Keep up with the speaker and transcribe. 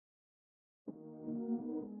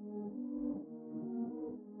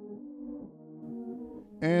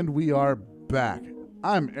And we are back.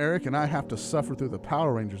 I'm Eric, and I have to suffer through the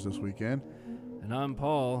Power Rangers this weekend. And I'm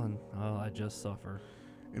Paul, and I just suffer.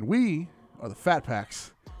 And we are the Fat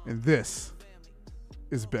Packs, and this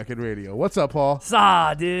is Beckett Radio. What's up, Paul?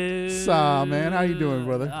 Saw, dude. Saw, man. How you doing,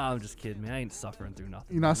 brother? Oh, I'm just kidding, man. I ain't suffering through nothing.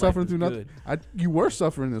 You're not suffering through nothing? You were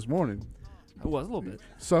suffering this morning. I was a little bit.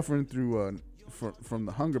 Suffering through from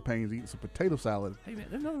the hunger pains, eating some potato salad. Hey, man,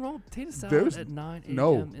 there's nothing wrong with potato salad at 9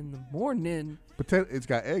 a.m. in the morning. It's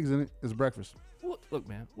got eggs in it. It's breakfast. Well, look,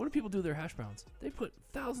 man, what do people do with their hash browns? They put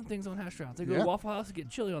 1,000 things on hash browns. They go to Waffle House and get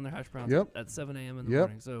chili on their hash browns at 7 a.m. in the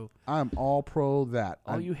morning. So I'm all pro that.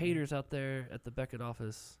 All you haters out there at the Beckett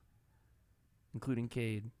office, including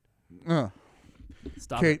Cade.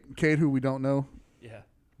 Stop. Cade, who we don't know. Yeah.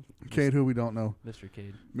 Cade, who we don't know. Mr.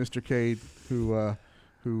 Cade. Mr. Cade, who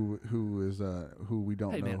we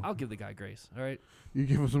don't know. Hey, man, I'll give the guy grace, all right? You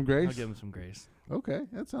give him some grace? I'll give him some grace. Okay,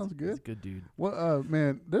 that sounds good. He's a good dude. Well,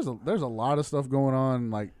 man, there's a lot of stuff going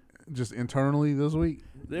on, like, just internally this week.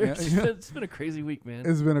 It's been a crazy week, man.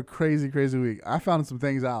 It's been a crazy, crazy week. I found some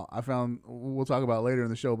things out. We'll talk about it later in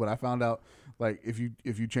the show, but I found out, like, if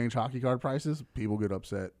you change hockey card prices, people get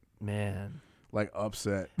upset. Man. Like,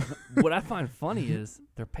 upset. What I find funny is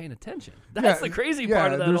they're paying attention. That's the crazy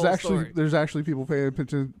part of that whole story. There's actually people paying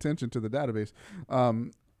attention to the database.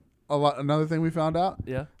 Another thing we found out.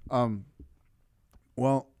 Yeah.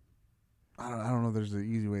 Well, I don't know if there's an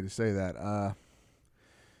easy way to say that.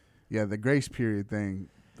 The grace period thing.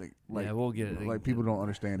 We'll get it. Like, people don't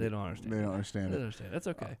understand it. They don't understand. They don't understand it. That's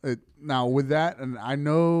okay. Now, with that, and I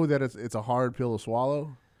know that it's a hard pill to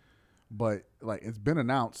swallow, but, like, it's been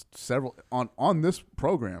announced several on this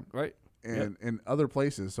program, right, and in other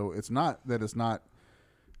places. So it's not that it's not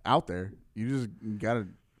out there. You just gotta,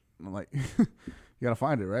 like, you gotta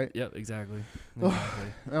find it, right? Yep, exactly.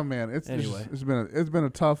 Oh man, it's been a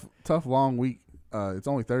tough long week. It's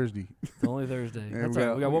only Thursday. It's only Thursday. That's all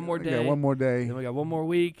right. We got one more day. We got one more day. Then we got one more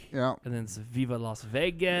week. Yeah. And then it's Viva Las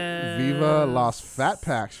Vegas. Viva Las Fat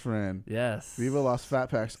Packs, friend. Yes. Viva Las Fat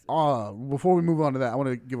Packs. Before we move on to that, I want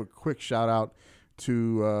to give a quick shout out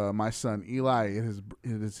to my son Eli. It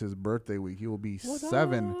is his birthday week. He will be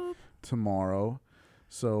 7 tomorrow.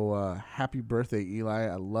 So happy birthday, Eli.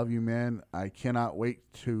 I love you, man. I cannot wait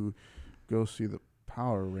to go see the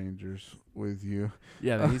Power Rangers with you.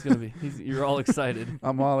 Yeah, man, he's gonna be. You're all excited.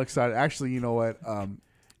 I'm all excited. Actually, you know what?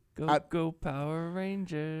 Go Power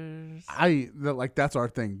Rangers. That's our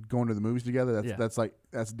thing. Going to the movies together.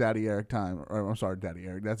 That's Daddy Eric time. Or I'm sorry, Daddy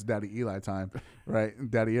Eric. That's Daddy Eli time, right?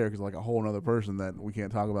 Daddy Eric is like a whole other person that we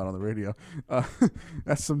can't talk about on the radio.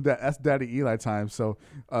 That's Daddy Eli time. So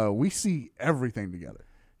we see everything together.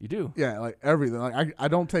 You do? Yeah, like everything. Like I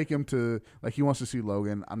don't take him to, like, he wants to see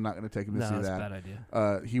Logan. I'm not going to take him to see that. No, that's a bad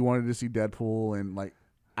idea. He wanted to see Deadpool, and, like,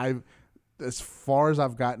 as far as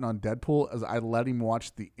I've gotten on Deadpool, as I let him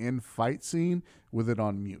watch the end fight scene with it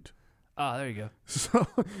on mute. Ah, there you go.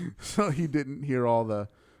 So he didn't hear all the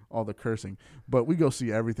cursing. But we go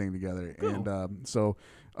see everything together. Cool.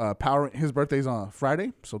 And his birthday's on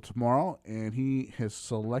Friday, so tomorrow, and he has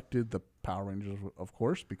selected the Power Rangers, of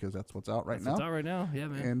course, because that's what's out right now. What's out right now, yeah,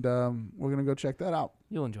 man. And we're gonna go check that out.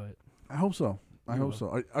 You'll enjoy it. I hope so. I hope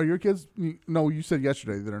so. Are your kids? No, you said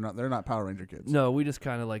yesterday they're not Power Ranger kids. No, we just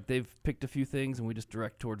kind of like they've picked a few things and we just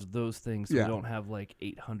direct towards those things. So Yeah. we don't have like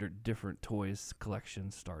 800 different toys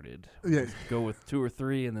collections started. Yeah. Just go with 2 or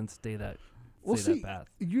 3 and then stay that path.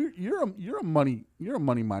 You're a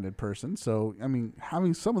money-minded person, so I mean,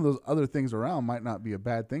 having some of those other things around might not be a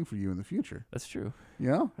bad thing for you in the future. That's true.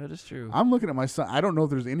 You know? That is true. I'm looking at my son. I don't know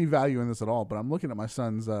if there's any value in this at all, but I'm looking at my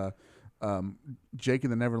son's Jake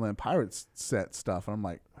and the Neverland Pirates set stuff, and I'm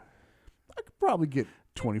like, I could probably get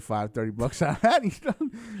 $25-$30 out of that.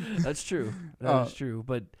 That's true. That is true.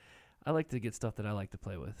 But I like to get stuff that I like to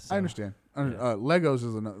play with. So. I understand. Legos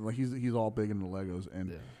is another. Like, he's all big into Legos,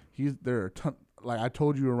 and there are a ton. Like I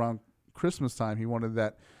told you, around Christmas time, he wanted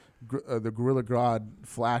that the Gorilla Grodd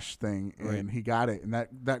Flash thing, and he got it. And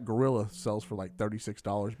that gorilla sells for like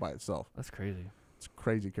 $36 by itself. That's crazy. It's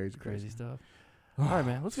crazy stuff. All right,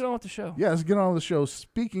 man. Let's get on with the show. Yeah, let's get on with the show.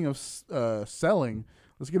 Speaking of selling,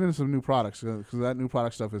 let's get into some new products because that new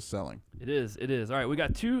product stuff is selling. It is. All right, I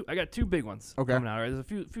got 2 big ones coming out. All right, there's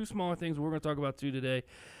a few smaller things we're going to talk about too today.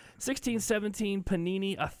 16-17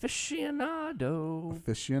 Panini Aficionado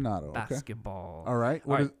basketball. All right.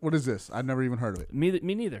 What is this? I've never even heard of it. Me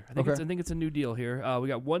neither. I think it's a new deal here. We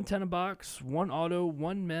got 110 a box, 1 auto,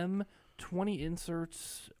 1 mem, 20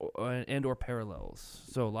 inserts and or parallels.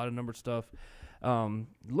 So a lot of numbered stuff.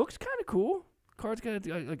 Looks kind of cool. Cards got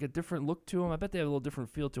like a different look to them. I bet they have a little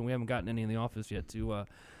different feel to them. We haven't gotten any in the office yet to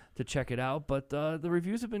to check it out. But the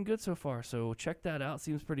reviews have been good so far, so check that out.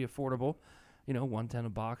 Seems pretty affordable. $110 a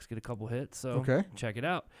box, get a couple hits. So check it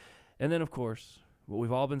out. And then, of course, what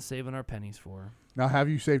we've all been saving our pennies for. Now, have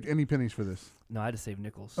you saved any pennies for this? No, I had to save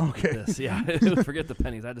nickels. Okay. This. Yeah, forget the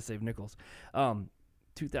pennies. I had to save nickels.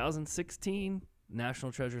 2016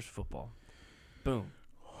 National Treasures football. Boom.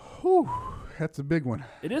 Whew, that's a big one.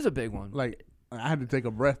 It is a big one. Like, I had to take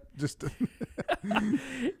a breath just to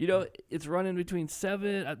it's running between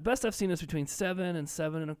 $7. At best, I've seen this between $7 and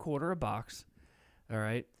 $7.25 a box. All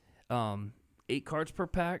right. 8 cards per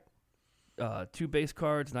pack. 2 base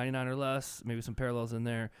cards, 99 or less. Maybe some parallels in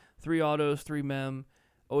there. 3 autos, 3 mem.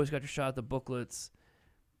 Always got your shot at the booklets.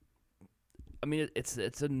 I mean, it's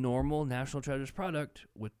a normal National Treasures product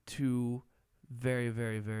with 2 very,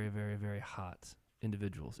 very, very, very, very hot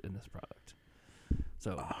individuals in this product.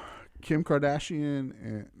 So Kim Kardashian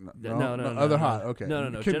and no, other hot. Okay,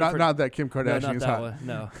 no. Kim, not that Kim Kardashian is hot.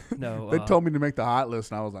 One. No. They told me to make the hot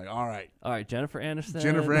list, and I was like, all right, Jennifer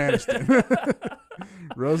Aniston.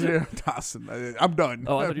 Rosario Dawson. I'm done.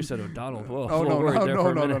 Oh, I thought you said O'Donnell. Whoa, oh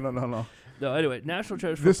no. No, anyway, National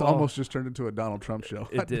Treasures This football. almost just turned into a Donald Trump show.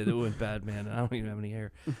 It did. It went bad, man. I don't even have any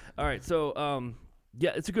hair. All right, so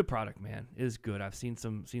yeah, it's a good product, man. It is good. I've seen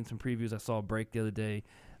some previews. I saw a break the other day,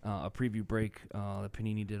 a preview break that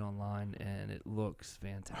Panini did online, and it looks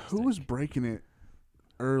fantastic. Who was breaking it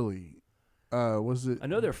early? Was it? I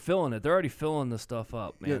know they're filling it. They're already filling the stuff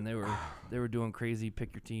up, man. Yeah. They were doing crazy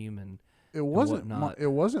pick your team and it wasn't. whatnot. It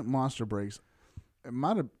wasn't Monster Breaks. It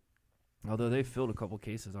might have. Although they filled a couple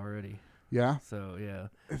cases already. Yeah. So yeah.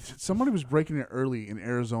 Somebody was breaking it early in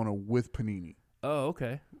Arizona with Panini. Oh,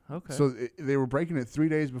 okay. So they were breaking it 3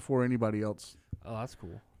 days before anybody else. Oh, that's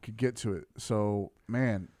cool. Could get to it. So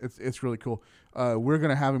man, it's really cool. We're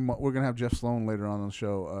gonna have Jeff Sloan later on the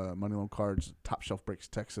show. Money Loan Cards, Top Shelf Breaks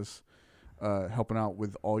Texas, helping out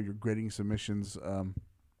with all your grading submissions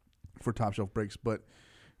for Top Shelf Breaks. But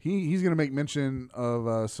he's gonna make mention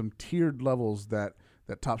of some tiered levels that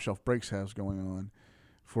Top Shelf Breaks has going on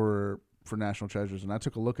for National Treasures. And I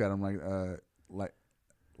took a look at them like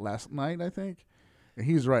last night, I think. And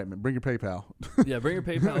he's right, man. Bring your PayPal. Yeah, bring your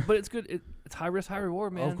PayPal. But it's good. It's high risk, high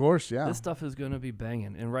reward, man. Of course, yeah. This stuff is going to be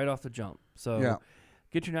banging and right off the jump. So yeah.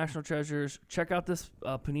 Get your National Treasures. Check out this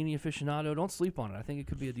Panini Aficionado. Don't sleep on it. I think it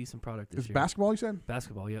could be a decent product this It's year. basketball, you said?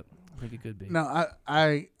 Basketball, yep. I think it could be. No,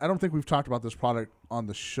 I don't think we've talked about this product on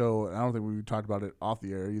the show. And I don't think we've talked about it off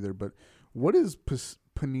the air either. But what is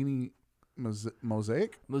Panini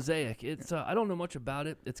Mosaic? Mosaic. It's I don't know much about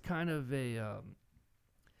it. It's kind of a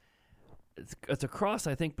it's a cross,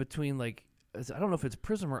 I think, between like I don't know if it's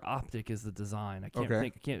Prism or Optic is the design. I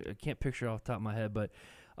can't picture it off the top of my head, but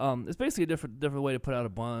it's basically a different way to put out a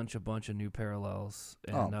bunch of new parallels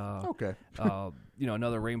and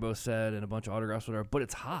another rainbow set and a bunch of autographs, whatever. But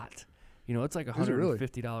it's hot. It's like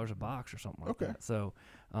 $150 a box or something like that. So,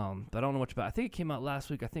 but I don't know much about it. I think it came out last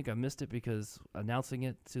week. I think I missed it because announcing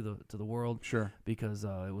it to the world. Sure. Because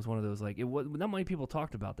it was one of those not many people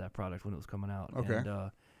talked about that product when it was coming out. Okay.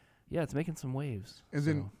 And, yeah, it's making some waves. And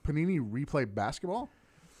then Panini Replay Basketball?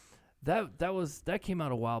 That came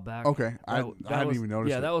out a while back. Okay. I hadn't even noticed.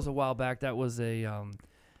 Yeah, that was a while back. That was a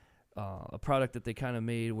product that they kind of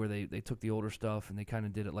made where they took the older stuff and they kind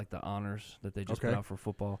of did it like the honors that they just put out for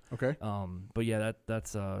football. Okay. But yeah,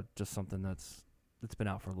 that's just something that's been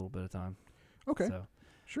out for a little bit of time. Okay. So,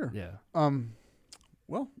 sure. Yeah.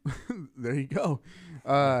 Well, there you go.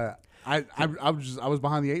 I was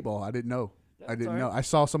behind the 8 ball. I didn't know. I didn't know. I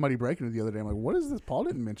saw somebody breaking it the other day. I'm like, what is this? Paul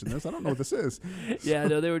didn't mention this. I don't know what this is. Yeah,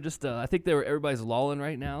 no, they were just. I think everybody's lolling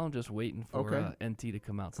right now, just waiting for NT to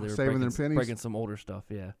come out. So they were saving their pennies, breaking some older stuff.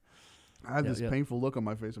 Yeah. I had this painful look on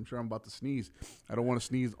my face. I'm sure I'm about to sneeze. I don't want to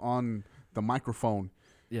sneeze on the microphone.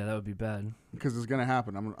 Yeah, that would be bad. Because it's gonna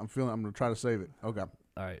happen. I'm gonna try to save it. Okay.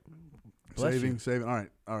 All right. Saving. All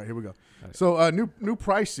right. Here we go. Right. So new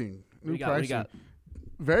pricing. What do you got?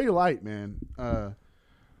 Very light, man.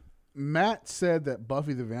 Matt said that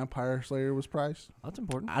Buffy the Vampire Slayer was priced. That's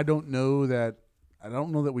important. I don't know that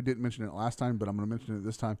we didn't mention it last time, but I'm going to mention it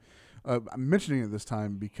this time. I'm mentioning it this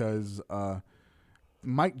time because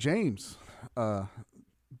Mike James,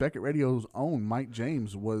 Beckett Radio's own Mike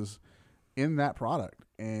James, was in that product,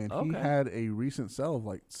 and he had a recent sale of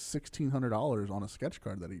like $1,600 on a sketch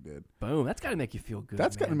card that he did. Boom! That's got to make you feel good.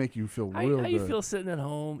 That's got to make you feel real good. How you feel sitting at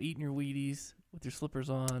home eating your Wheaties with your slippers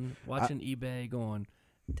on, watching eBay, going,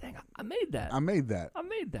 dang, I made that.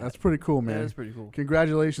 That's pretty cool, man. That is pretty cool.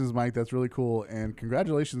 Congratulations, Mike. That's really cool. And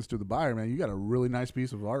congratulations to the buyer, man. You got a really nice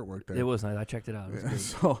piece of artwork there. It was nice. I checked it out. It was great.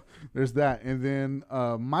 So there's that. And then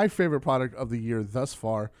my favorite product of the year thus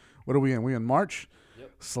far, what are we in? We in March?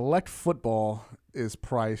 Yep. Select Football is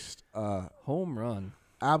priced home run.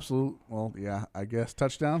 absolute. Well, yeah, I guess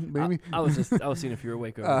touchdown, maybe. I was seeing if you were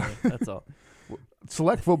awake over there. That's all.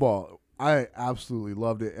 Select football. I absolutely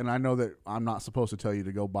loved it, and I know that I'm not supposed to tell you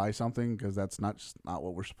to go buy something because that's not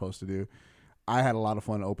what we're supposed to do. I had a lot of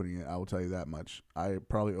fun opening it. I will tell you that much. I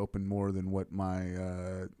probably opened more than what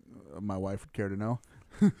my wife would care to know.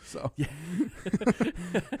 So yeah.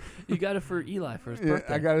 You got it for Eli for his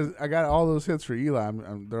birthday. I got all those hits for Eli.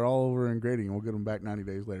 They're all over in grading, and we'll get them back 90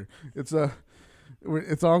 days later. It's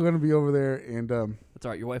all going to be over there, and that's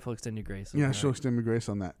all right. Your wife will extend you grace. Yeah, she'll extend me grace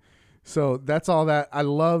on that. So that's all that I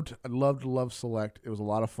loved Select. It was a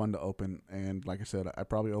lot of fun to open, and like I said, I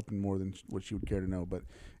probably opened more than what she would care to know, but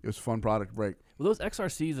it was a fun product break. Well, those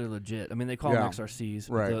XRCs are legit. I mean, they call them XRCs,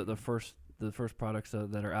 but right. the first products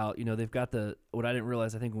that are out, they've got what I didn't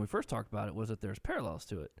realize, I think when we first talked about it, was that there's parallels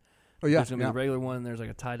to it. Oh yeah, there's gonna be the regular one. There's like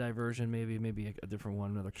a tie-dye version, maybe a different one,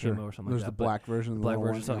 another camo or something there's like that. There's the black version. The black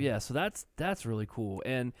version. So yeah, so that's really cool,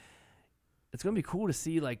 and it's gonna be cool to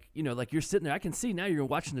see, like you're sitting there. I can see now you're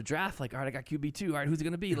watching the draft. Like, all right, I got QB2. All right, who's it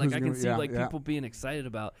gonna be? Like, I can see people being excited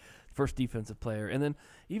about first defensive player, and then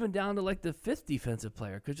even down to like the fifth defensive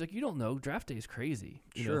player, because like you don't know, draft day is crazy.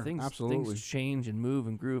 Things change and move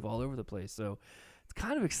and groove all over the place. So it's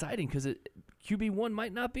kind of exciting because QB1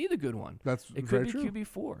 might not be the good one. It could be true.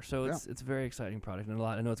 QB4. So it's a very exciting product, and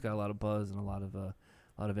I know it's got a lot of buzz and a lot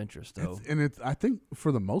of interest. So I think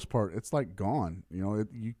for the most part, it's like gone.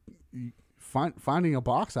 Finding a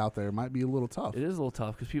box out there might be a little tough. It is a little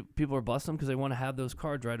tough because people are busting them because they want to have those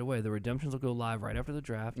cards right away. The redemptions will go live right after the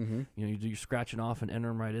draft. Mm-hmm. You do your scratching off and enter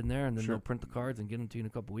them right in there, and then they'll print the cards and get them to you in a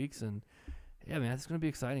couple weeks. And yeah, man, it's going to be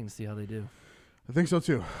exciting to see how they do. I think so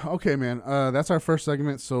too. Okay, man, that's our first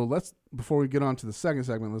segment. So before we get on to the second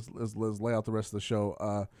segment, let's lay out the rest of the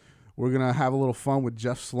show. We're gonna have a little fun with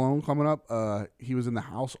Jeff Sloan coming up. He was in the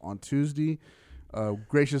house on Tuesday.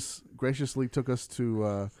 Graciously took us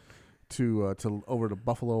to over to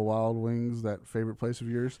Buffalo Wild Wings, that favorite place of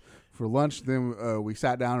yours, for lunch. Then we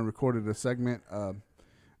sat down and recorded a segment.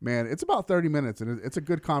 Man, it's about 30 minutes, and it's a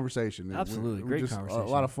good conversation. Absolutely, great conversation. A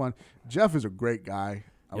lot of fun. Jeff is a great guy.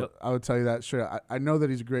 I would tell you that straight. I know that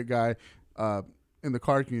he's a great guy in the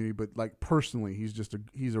card community, but like personally,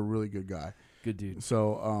 he's a really good guy. Good dude.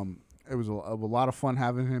 So it was a lot of fun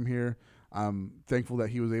having him here. I'm thankful that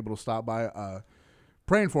he was able to stop by.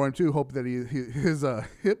 Praying for him too. Hope that his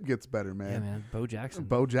hip gets better, man. Yeah, man. Bo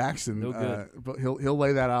Jackson. No good. But he'll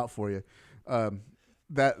lay that out for you.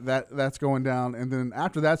 That's going down, and then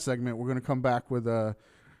after that segment, we're gonna come back with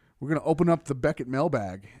we're gonna open up the Beckett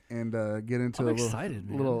mailbag and get into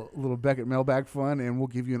little Beckett mailbag fun, and we'll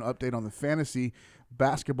give you an update on the fantasy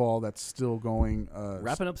basketball that's still going.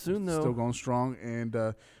 Wrapping up soon though. Still going strong, and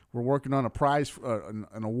we're working on a prize, an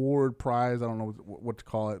award prize. I don't know what to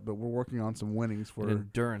call it, but we're working on some winnings for an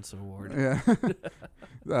endurance award.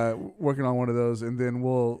 Yeah, working on one of those, and then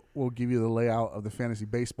we'll give you the layout of the fantasy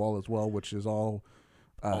baseball as well, which is all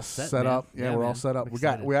set up. Yeah, we're all set up.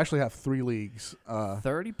 We actually have 3 leagues.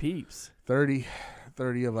 30 peeps. 30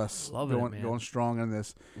 of us going strong in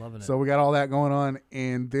this. Loving it. So we got all that going on,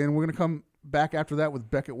 and then we're gonna come back after that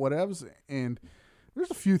with Beckett Whatevs, and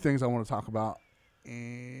there's a few things I want to talk about.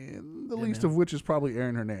 And the least of which is probably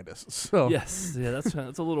Aaron Hernandez. So yes,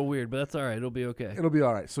 that's a little weird, but that's all right. It'll be okay. It'll be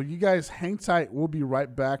all right. So you guys hang tight. We'll be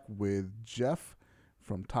right back with Jeff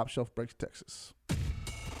from Top Shelf Breaks, Texas.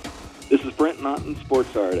 This is Brent Naughton,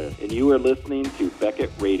 sports artist, and you are listening to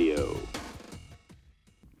Beckett Radio.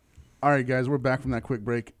 All right, guys, we're back from that quick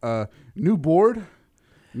break. New board,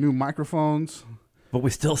 new microphones. But we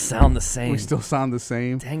still sound the same.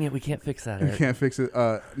 Dang it, we can't fix that. We can't fix it.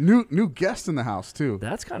 New guest in the house, too.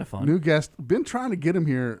 That's kind of fun. New guest. Been trying to get him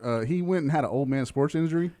here. He went and had an old man sports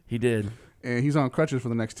injury. He did. And he's on crutches for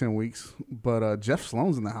the next 10 weeks. But Jeff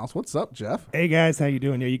Sloan's in the house. What's up, Jeff? Hey, guys. How you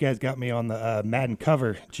doing? Yeah, you guys got me on the Madden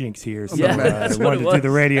cover jinx here. So that's I wanted to do the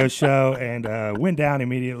radio show and went down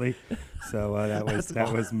immediately. So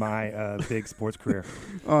that was my big sports career.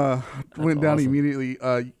 Went down immediately.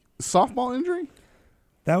 Softball injury?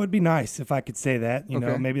 That would be nice if I could say that. You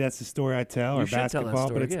know, maybe that's the story I tell, or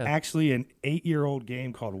basketball. But it's actually an 8-year-old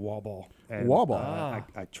game called wall ball. And, wall ball.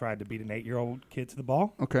 I tried to beat an 8-year-old kid to the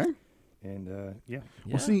ball. Okay. And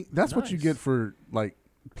Well, see, that's what you get for like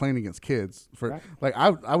playing against kids. Like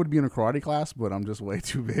I would be in a karate class, but I'm just way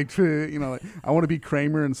too big to I want to be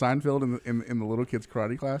Kramer and Seinfeld in the little kids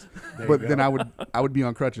karate class. But then I would be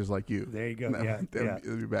on crutches like you. There you go. That'd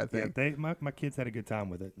be a bad thing. Yeah, my kids had a good time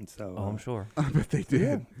with it, and so I'm sure. I bet they did.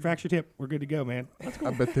 Yeah, fractured hip. We're good to go, man.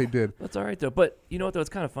 I bet they did. That's all right though. But you know what though? It's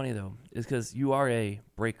kind of funny though, is because you are a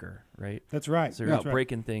breaker, right? That's right. So you're out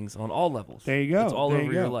breaking things on all levels. There you go. It's all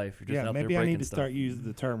over your life. You're just out maybe there I need to stuff. start using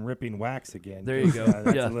the term ripping wax again. There you go.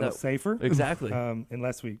 That's a little safer. Exactly.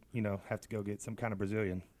 Unless we, have to go get some kind of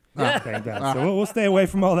Brazilian. So we'll stay away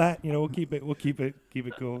from all that. We'll keep it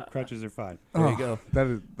cool. Crunches are fine. There you go.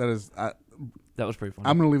 That is. That was pretty funny.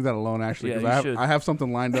 I'm gonna leave that alone actually because I have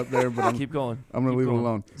something lined up there, but keep going. I'm gonna leave it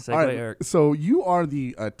alone. Segue, all right, Eric. So you are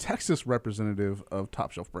the Texas representative of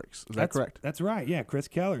Top Shelf Breaks. Is that correct? That's right. Yeah, Chris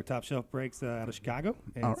Keller, Top Shelf Breaks out of Chicago,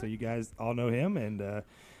 and so you guys all know him, and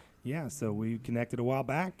so we connected a while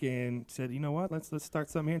back and said, you know what, let's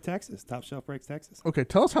start something here in Texas, Top Shelf Breaks Texas. Okay,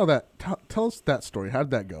 tell us tell us that story. How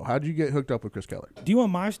did that go? How did you get hooked up with Chris Keller? Do you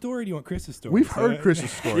want my story or do you want Chris's story? We've heard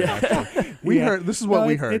Chris's story. Actually. We heard. This is what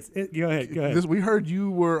we heard. Go ahead. We heard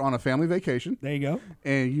you were on a family vacation. There you go.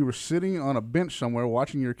 And you were sitting on a bench somewhere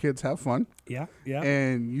watching your kids have fun. Yeah.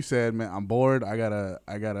 And you said, "Man, I'm bored. I gotta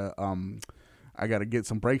get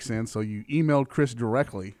some breaks in." So you emailed Chris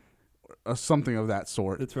directly. Something of that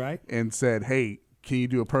sort. That's right. And said, "Hey, can you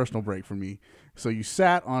do a personal break for me?" So you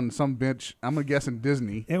sat on some bench. I'm gonna guess in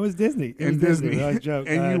Disney. It was Disney. Disney. No joke.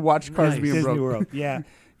 And you watched Cars being Disney broke. World. Yeah.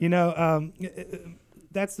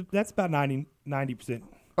 That's about 90%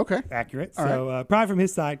 accurate. All so right. probably from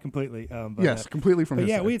his side completely. Yes, completely from his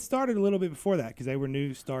side. Yeah, we had started a little bit before that because they were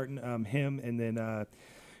new starting him, and then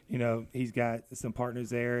he's got some partners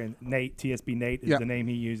there, and Nate, TSB Nate is the name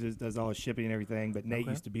he uses, does all his shipping and everything. But Nate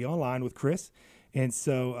used to be online with Chris. And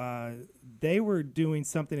so they were doing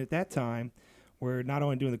something at that time where not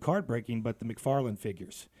only doing the card breaking, but the McFarlane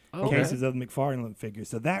figures, cases of the McFarlane figures.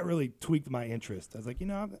 So that really tweaked my interest. I was like,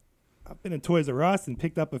 I've been in Toys R Us and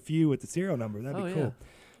picked up a few with the serial number. That'd be cool.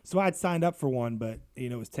 So I'd signed up for one, but,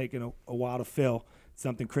 it was taking a while to fill.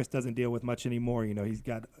 Something Chris doesn't deal with much anymore. He's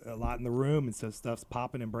got a lot in the room, and so stuff's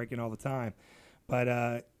popping and breaking all the time.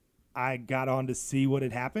 But I got on to see what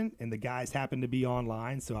had happened, and the guys happened to be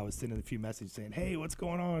online, so I was sending a few messages saying, "Hey, what's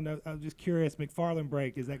going on? I was just curious. McFarlane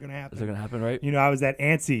break, is that going to happen?" Is that going to happen, right? I was that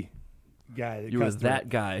antsy guy. You was that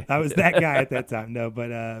guy. I was that guy at that time. No,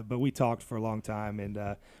 but we talked for a long time, and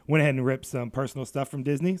went ahead and ripped some personal stuff from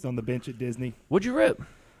Disney. It's on the bench at Disney. What'd you rip?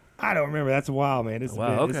 I don't remember. That's a while, man. This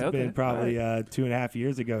has been probably 2.5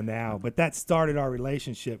 years ago now. But that started our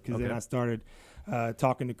relationship because then I started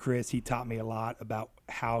talking to Chris. He taught me a lot about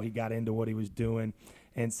how he got into what he was doing.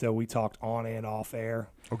 And so we talked on and off air.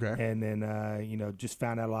 Okay. And then, just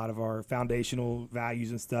found out a lot of our foundational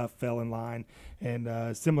values and stuff fell in line.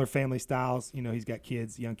 And similar family styles. He's got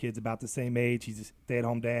young kids about the same age. He's a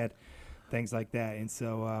stay-at-home dad. Things like that. And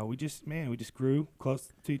so we just grew close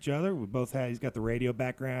to each other. He's got the radio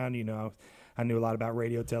background, I knew a lot about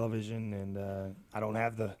radio, television, and I don't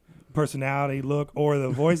have the personality, look, or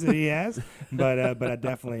the voice that he has, but I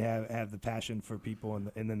definitely have the passion for people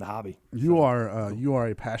and then the hobby. You are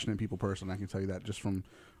a passionate people person. I can tell you that just from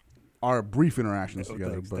our brief interactions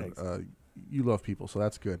together. Thanks. You love people, so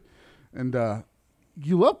that's good. And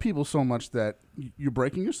you love people so much that you're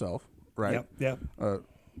breaking yourself, right? Yep.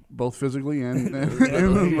 Both physically and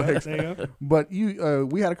the legs. There you go. But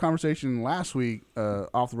we had a conversation last week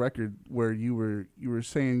off the record where you were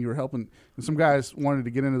saying you were helping, and some guys wanted to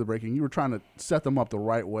get into the breaking. You were trying to set them up the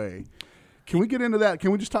right way. Can we get into that?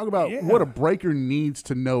 Can we just talk about what a breaker needs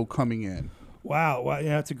to know coming in? Wow, well,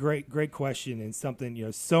 that's a great question, and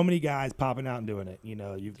something so many guys popping out and doing it.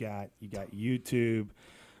 You've got YouTube,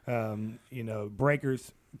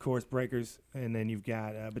 breakers. Course breakers, and then you've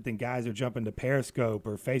got but then guys are jumping to Periscope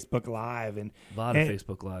or Facebook Live, and a lot of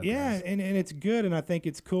Facebook Live, and it's good, and I think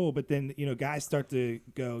it's cool, but then guys start to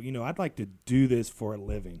go, I'd like to do this for a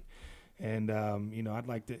living, and I'd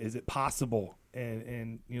like to, is it possible?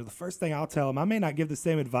 And the first thing I'll tell them, I may not give the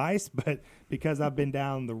same advice, but because I've been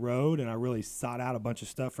down the road and I really sought out a bunch of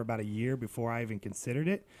stuff for about a year before I even considered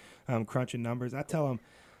it, crunching numbers, I tell them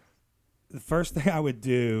the first thing I would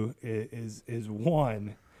do is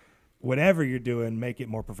one, whatever you're doing, make it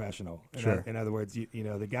more professional. Sure. In other words,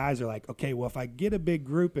 the guys are like, okay, well, if I get a big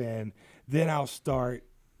group in, then I'll start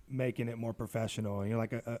making it more professional. And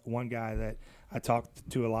like one guy that I talked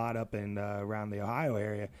to a lot up in around the Ohio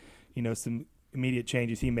area, some immediate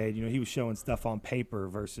changes he made. He was showing stuff on paper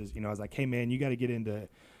versus, I was like, hey man, you got to get into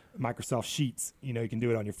Microsoft Sheets. You can do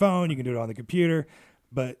it on your phone, you can do it on the computer,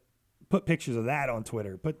 but put pictures of that on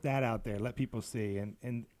Twitter, put that out there, let people see.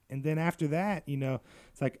 And then after that,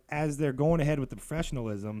 it's like as they're going ahead with the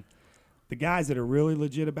professionalism, the guys that are really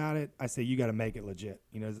legit about it, I say, you got to make it legit.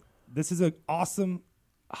 This is an awesome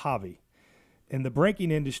hobby. And the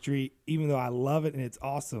breaking industry, even though I love it and it's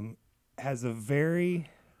awesome, has a very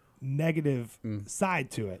negative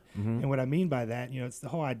side to it. Mm-hmm. And what I mean by that, it's the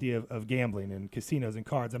whole idea of gambling and casinos and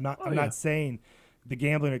cards. I'm not saying the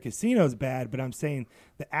gambling or casino is bad, but I'm saying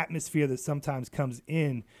the atmosphere that sometimes comes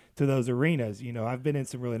in to those arenas. You know, I've been in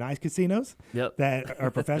some really nice casinos that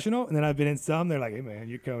are professional, and then I've been in some, they're like, hey, man,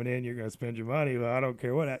 you're coming in, you're going to spend your money. Well, I don't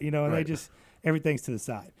care what, you know, and they just, everything's to the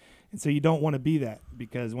side. And so you don't want to be that,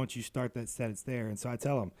 because once you start that set, it's there. And so I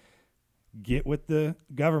tell them, get with the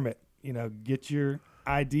government, you know, get your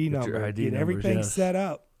ID number, get everything set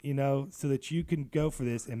up, you know, so that you can go for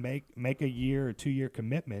this and make a year or 2 year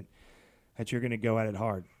commitment that you're going to go at it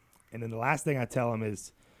hard. And then the last thing I tell them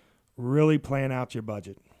is really plan out your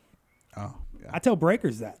budget. Oh, yeah. I tell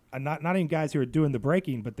breakers that. Not even guys who are doing the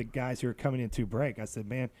breaking, but the guys who are coming in to break. I said,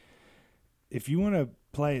 man, if you want to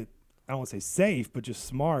play, I don't want to say safe, but just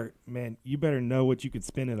smart, man, you better know what you could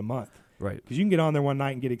spend in a month. Right. Because you can get on there one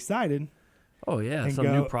night and get excited. Oh, yeah. And Some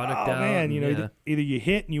go, new product out. Oh, man, you know, either you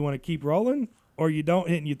hit and you want to keep rolling, or you don't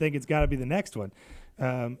hit and you think it's got to be the next one.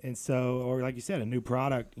 And so, or like you said, a new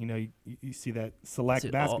product, you know, you see that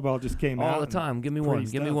Select basketball just came out. All the time. Give me one.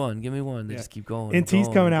 Give me one. Give me one. They just keep going. NT's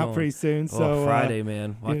coming out pretty soon. So Friday,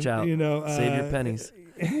 man. Watch out. You know, save your pennies.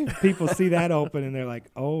 People see that open and they're like,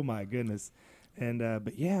 oh my goodness. And,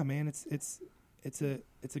 but yeah, man, it's a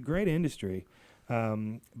great industry.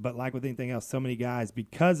 But like with anything else, so many guys,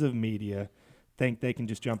 because of media, think they can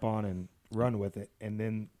just jump on and run with it. And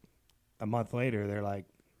then a month later, they're like,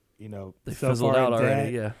 you know, they so fizzled far out in debt,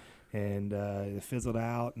 already, yeah. And they fizzled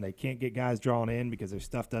out, and they can't get guys drawn in because their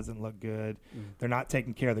stuff doesn't look good. They're not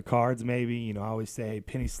taking care of the cards, maybe. You know, I always say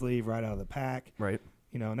penny sleeve right out of the pack. Right.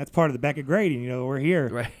 You know, and that's part of the Beckett grading. You know, we're here.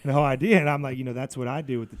 Right. And the whole idea, and I'm like, you know, that's what I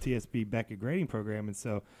do with the TSB Beckett grading program. And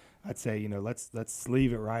so I'd say, you know, let's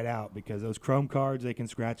sleeve it right out, because those chrome cards, they can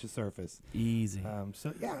scratch the surface. Easy.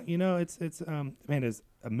 So yeah, you know, it's man, there's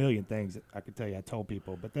a million things that I could tell you. I told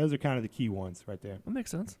people, but those are kind of the key ones right there. That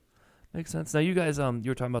makes sense. Makes sense. Now, you guys, you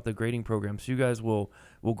were talking about the grading program. So you guys will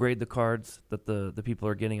grade the cards that the people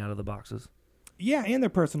are getting out of the boxes. Yeah, and their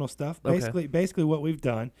personal stuff. Okay. Basically, what we've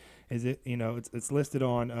done is it's listed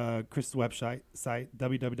on Chris's website,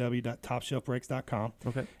 www.topshelfbreaks.com.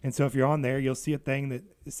 Okay. And so if you're on there, you'll see a thing that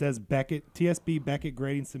says Beckett TSB Beckett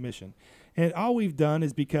grading submission. And all we've done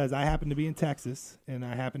is, because I happen to be in Texas and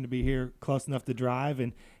I happen to be here close enough to drive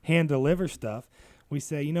and hand deliver stuff, we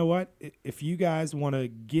say, you know what, if you guys want to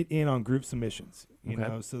get in on group submissions, you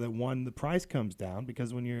know, so that the price comes down,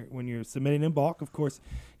 because when you're submitting in bulk, of course,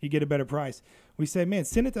 you get a better price. We say, man,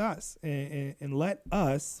 send it to us and let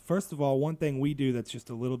us, first of all, one thing we do that's just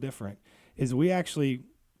a little different is we actually,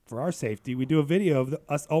 for our safety, we do a video of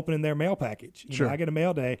us opening their mail package. You know, I get a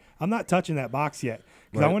mail day. I'm not touching that box yet,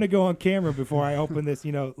 because I want to go on camera before I open this.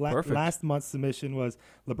 You know, last month's submission was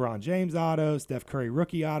LeBron James auto, Steph Curry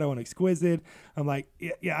rookie auto, and exquisite. I'm like,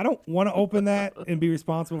 yeah, I don't want to open that and be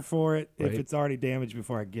responsible for it if it's already damaged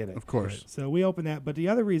before I get it. Of course. So we open that. But the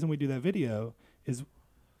other reason we do that video is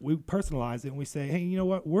we personalize it and we say, hey, you know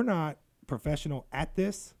what? We're not professional at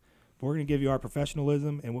this, but we're going to give you our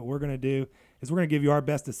professionalism, and what we're going to do is we're going to give you our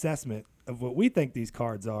best assessment of what we think these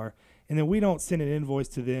cards are, and then we don't send an invoice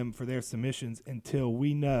to them for their submissions until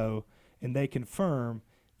we know and they confirm,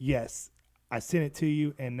 yes, I sent it to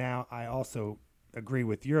you, and now I also agree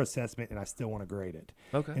with your assessment, and I still want to grade it.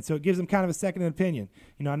 Okay. And so it gives them kind of a second opinion.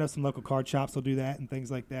 You know, I know some local card shops will do that and things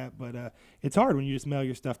like that, but it's hard when you just mail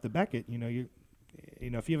your stuff to Beckett. You know,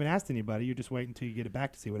 if you haven't asked anybody, you're just waiting until you get it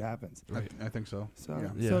back to see what happens. I think so.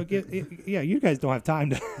 So, yeah. You guys don't have time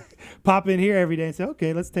to pop in here every day and say,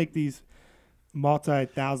 okay, let's take these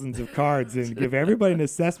multi-thousands of cards and give everybody an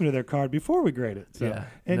assessment of their card before we grade it. So,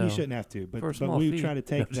 you shouldn't have to, but we try to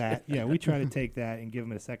take that. Yeah, we try to take that and give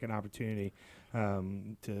them a second opportunity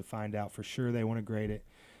to find out for sure they want to grade it.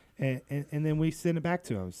 And then we send it back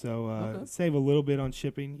to them. So save a little bit on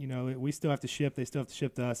shipping. You know, we still have to ship. They still have to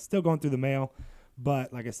ship to us. Still going through the mail.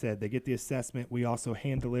 But like I said, they get the assessment. We also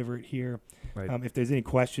hand deliver it here. Right. If there's any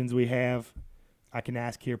questions we have, I can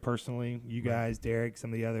ask here personally. You guys, Derek,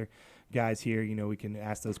 some of the other guys here, you know, we can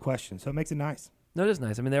ask those questions. So it makes it nice. No, it is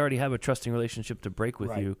nice. I mean, they already have a trusting relationship to break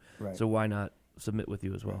with you. Right. So why not submit with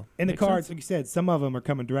you as well? And the cards, like you said, some of them are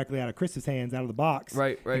coming directly out of Chris's hands, out of the box.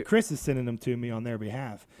 Right. And Chris is sending them to me on their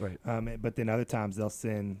behalf. Right. But then other times they'll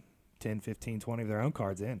send 10, 15, 20 of their own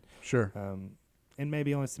cards in. Sure. And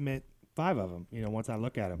maybe only submit 5 of them, you know, once I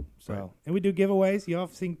look at them. So, and we do giveaways. You all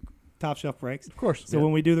have seen Top Shelf Breaks. Of course. So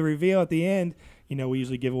when we do the reveal at the end, you know, we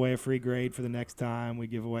usually give away a free grade for the next time. We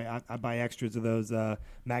give away, I buy extras of those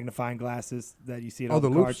magnifying glasses that you see at all the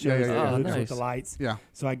card loops? shows. Yeah. The loops Nice. with the lights. Yeah.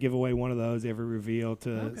 So I give away one of those every reveal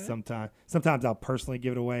to sometimes I'll personally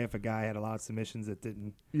give it away if a guy had a lot of submissions that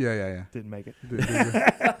didn't make it.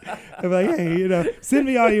 I'm like, hey, you know, send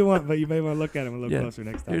me all you want, but you may want to look at them a little closer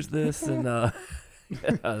next time. Here's this, and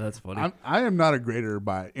That's funny. I am not a grader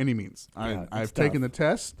by any means. I've taken the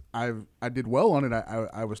test. I did well on it.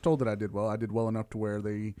 I was told that I did well. I did well enough to where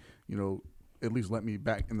they, at least let me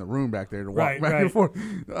back in the room back there to walk back and forth.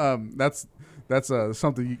 That's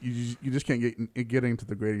something you just can't get into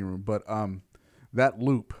the grading room. But that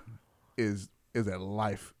loop is a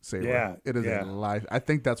lifesaver. Yeah, it is a life. I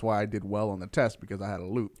think that's why I did well on the test, because I had a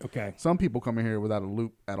loop. Okay. Some people come in here without a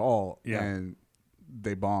loop at all, and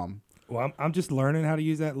they bomb. Well, I'm just learning how to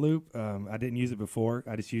use that loop. I didn't use it before.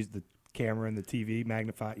 I just used the camera and the TV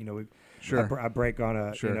magnify. I break on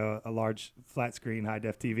a large flat screen high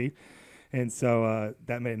def TV, and so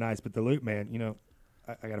that made it nice. But the loop, man,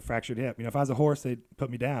 I got a fractured hip. If I was a horse, they'd put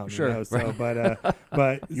me down. Sure.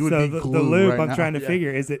 But you would so be the loop, right I'm now. trying to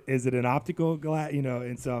figure, is it an optical glass?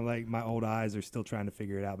 And so I'm like, my old eyes are still trying to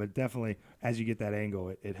figure it out. But definitely, as you get that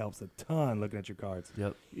angle, it helps a ton looking at your cards.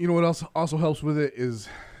 Yep. You know what else also helps with it is,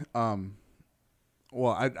 I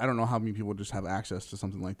don't know how many people just have access to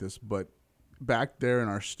something like this, but back there in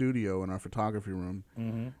our studio, in our photography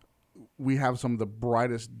room, we have some of the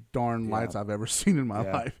brightest darn lights I've ever seen in my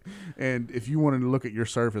life. And if you wanted to look at your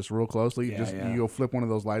surface real closely, you go flip one of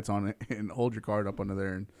those lights on and hold your card up under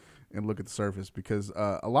there and look at the surface, because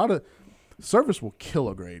a lot of surface will kill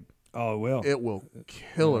a grade. Oh, it will. It will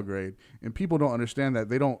kill a grade. And people don't understand that.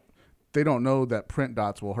 They don't know that print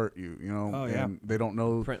dots will hurt you, Oh, yeah. and they don't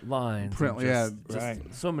know Print lines.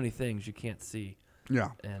 Just so many things you can't see.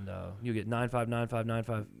 Yeah. And you get 9.5, 9.5,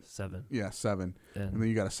 9.5, 7. Yeah, 7. And then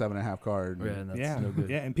you got a 7.5 card. Yeah, and that's no good.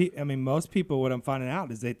 Yeah, and most people, what I'm finding out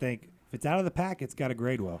is they think if it's out of the pack, it's got to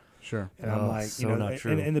grade well. Sure. And I'm like, not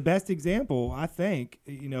true. And the best example, I think,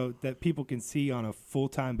 that people can see on a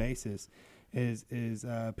full-time basis is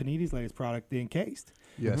Panini's latest product, the Encased.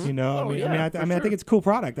 Yes. I think it's a cool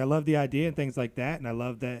product. I love the idea and things like that, and I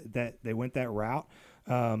love that they went that route.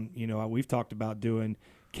 We've talked about doing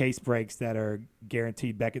case breaks that are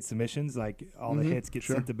guaranteed Beckett submissions, like all the hits get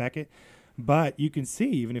sent to Beckett. But you can see,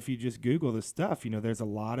 even if you just Google the stuff, there's a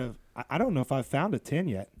lot of. I don't know if I've found a 10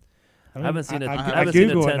 yet. I haven't seen it. I haven't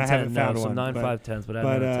seen a Google 10, it and I haven't 10, found no, one. some 9.5 10s, but I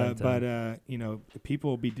haven't had a 10, 10.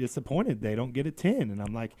 People will be disappointed they don't get a 10, and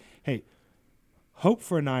I'm like, hey, hope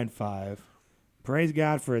for a 9.5, praise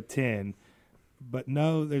God for a 10, but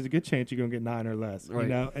no, there's a good chance you're gonna get 9 or less. Right.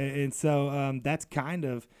 And so that's kind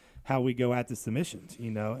of how we go at the submissions,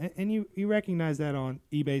 and you recognize that on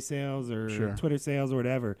eBay sales or Twitter sales or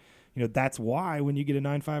whatever. That's why when you get a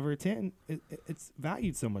 9.5 or a 10, it's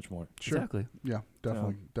valued so much more. Sure. Exactly. Yeah,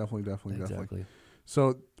 definitely. Exactly.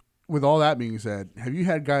 So, with all that being said, have you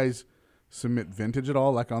had guys submit vintage at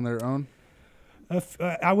all, like on their own?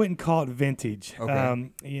 I wouldn't call it vintage.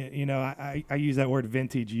 Okay. I use that word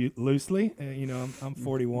vintage loosely. I'm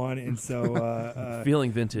 41, and so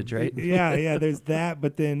feeling vintage, right? Yeah. There's that,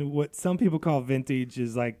 but then what some people call vintage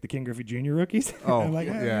is like the Ken Griffey Jr. rookies. Oh, I'm like,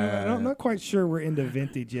 I'm not quite sure we're into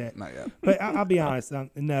vintage yet. Not yet. But I'll be honest.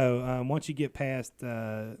 No. Once you get past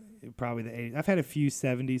probably the 80s, I've had a few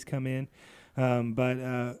 70s come in,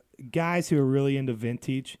 but guys who are really into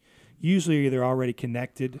vintage usually are either already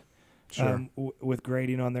connected. Sure. With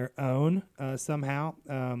grading on their own somehow.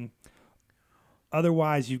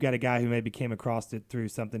 Otherwise, you've got a guy who maybe came across it through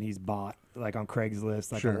something he's bought, like on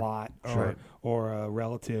Craigslist, like a lot, or a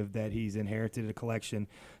relative that he's inherited a collection.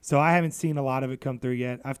 So I haven't seen a lot of it come through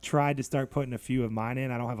yet. I've tried to start putting a few of mine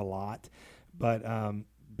in. I don't have a lot, but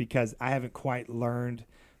because I haven't quite learned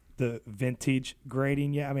the vintage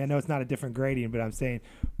grading yet. I mean, I know it's not a different grading, but I'm saying,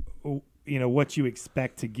 what you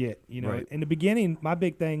expect to get. In the beginning, my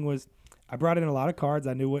big thing was I brought in a lot of cards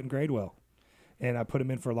I knew wouldn't grade well, and I put them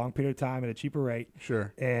in for a long period of time at a cheaper rate.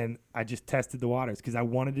 Sure. And I just tested the waters because I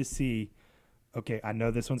wanted to see, okay, I know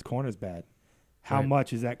this one's corner's bad. How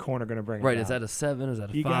much is that corner going to bring? Right. About? Is that a 7? Is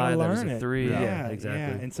that a you 5? Learn Is that a 3? Yeah, exactly.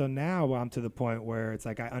 Yeah. And so now I'm to the point where it's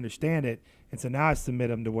like I understand it, and so now I submit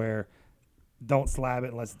them to where don't slab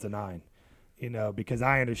it unless it's a 9. Because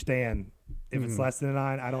I understand if it's less than a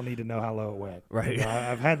 9, I don't need to know how low it went. Right.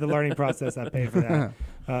 I've had the learning process. I paid for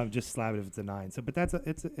that. Just slab it if it's a 9. So, but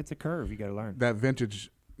it's a curve you got to learn. That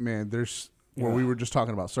vintage, man. There's where we were just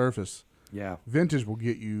talking about surface. Yeah. Vintage will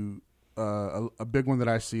get you a big one that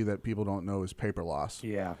I see that people don't know is paper loss.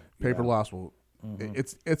 Yeah. Paper loss will.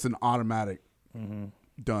 It's an automatic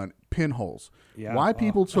done. Pinholes. Yeah. Why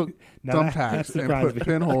people took thumbtacks and put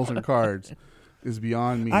pinholes in cards is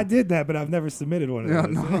beyond me. I did that, but I've never submitted one of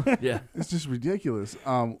those. No. Yeah. It's just ridiculous.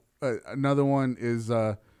 Another one is,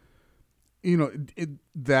 that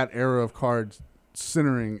era of cards,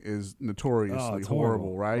 centering is notoriously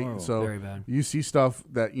horrible, right? Horrible. So very bad. You see stuff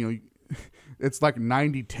that, it's like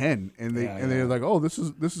 90-10, and they're like, oh, this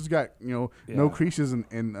has got, no creases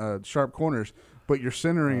and sharp corners. but your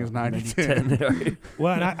centering is 90-10. 90-10.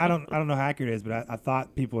 Well, and I don't know how accurate it is, but I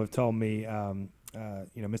thought people have told me,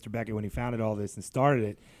 Mr. Beckett, when he founded all this and started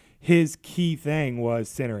it, his key thing was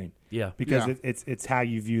centering. Yeah. Because it's how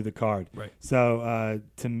you view the card. Right. So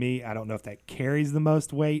to me, I don't know if that carries the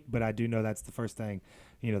most weight, but I do know that's the first thing,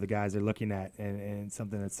 the guys are looking at, and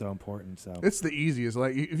something that's so important. So it's the easiest.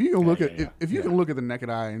 Like if you can look at if you can look at the naked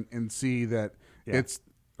eye and see that it's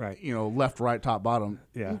right, left, right, top, bottom.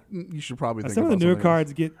 Yeah, you should probably think some about of the newer something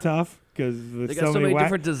cards get tough because they got so many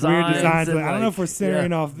different designs. Weird designs. And I don't know if we're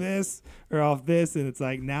centering off this or off this, and it's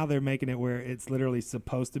like now they're making it where it's literally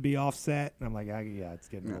supposed to be offset, and I'm like, it's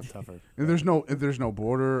getting a little tougher. And there's no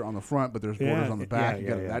border on the front, but there's borders on the back.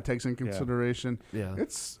 That takes in consideration. Yeah.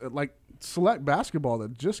 It's like select basketball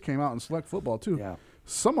that just came out and select football too. Yeah.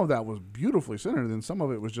 Some of that was beautifully centered, and some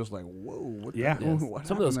of it was just like, whoa, what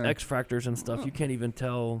some of those there? X factors and stuff, you can't even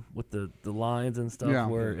tell with the lines and stuff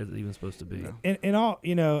where it's even supposed to be. And all,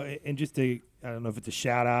 and just to, I don't know if it's a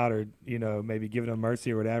shout out or, maybe give it a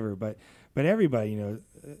mercy or whatever, but everybody,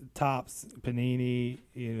 Topps, Panini,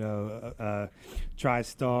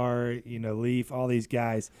 TriStar, Leaf, all these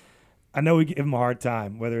guys, I know we give them a hard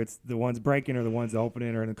time, whether it's the ones breaking or the ones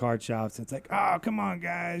opening or in the card shops. It's like, oh, come on,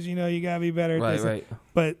 guys, you got to be better at this. Right.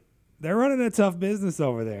 But they're running a tough business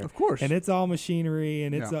over there. Of course. And it's all machinery,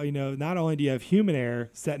 and it's, not only do you have human error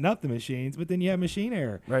setting up the machines, but then you have machine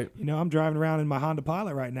error. Right. I'm driving around in my Honda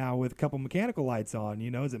Pilot right now with a couple mechanical lights on.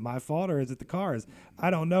 Is it my fault or is it the car's? I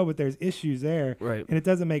don't know, but there's issues there. Right. And it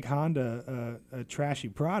doesn't make Honda a trashy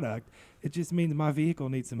product. It just means my vehicle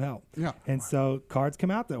needs some help. Yeah. And so cards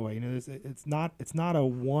come out that way. It's not a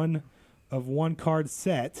one of one card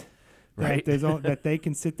set that that they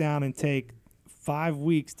can sit down and take 5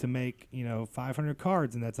 weeks to make 500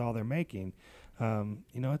 cards, and that's all they're making.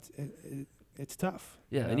 It's tough.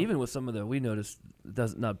 Yeah, and even with some of we noticed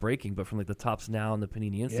not breaking, but from like the Topps Now and the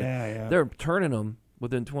Panini Instant, yeah. they're turning them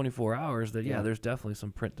within 24 hours. That there's definitely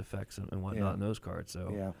some print defects and whatnot in those cards.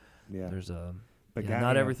 So there's but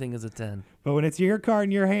not everything is a 10. But when it's your card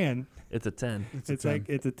in your hand, it's a 10. It's a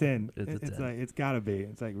 10. It's like it's got to be.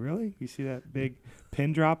 It's like, really? You see that big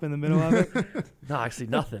pin drop in the middle of it? No, I see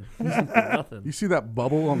nothing. Nothing. You see that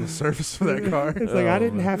bubble on the surface of that card? It's like I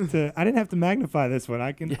didn't have to magnify this one.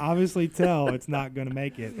 I can obviously tell it's not going to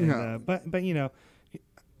make it. And, but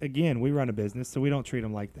again, we run a business, so we don't treat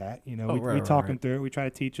them like that. We talk them through it. We try to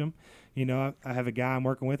teach them. I have a guy I'm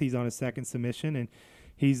working with. He's on his second submission, and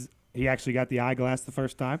he actually got the eyeglass the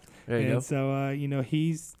first time. There you go. So,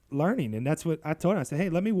 he's learning. And that's what I told him. I said, hey,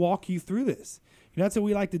 let me walk you through this. That's what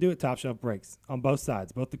we like to do at Top Shelf Breaks on both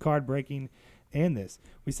sides, both the card breaking and this.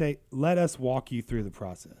 We say, let us walk you through the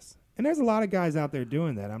process. And there's a lot of guys out there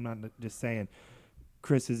doing that. I'm not just saying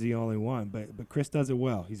Chris is the only one, but Chris does it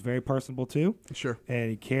well. He's very personable too. Sure. And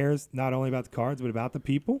he cares not only about the cards, but about the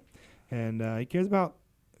people. And he cares about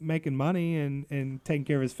making money and taking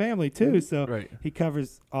care of his family too, so he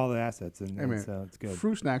covers all the assets, and so it's good.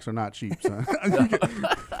 Fruit snacks are not cheap, son.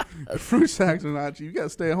 Fruit snacks are not cheap. You got to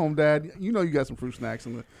stay at home, Dad. You got some fruit snacks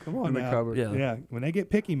in the cupboard. Yeah. When they get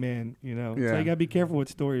picky, man, so you got to be careful what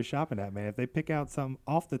store you're shopping at, man. If they pick out some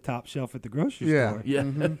off the top shelf at the grocery store,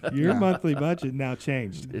 your monthly budget now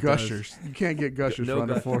changed. Gushers, you can't get Gushers for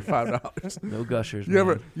under $4 or $5. No Gushers.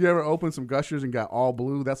 You ever open some Gushers and got all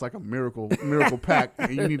blue? That's like a miracle pack.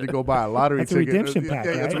 And you need to go buy a lottery ticket. That's a redemption pack,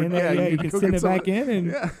 right? You can send it back in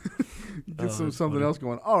and get something else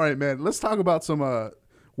going. All right, man. Let's talk about some.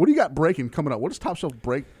 What do you got breaking coming up? What does Top Shelf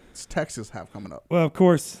Breaks Texas have coming up? Well, of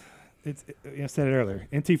course, I said it earlier.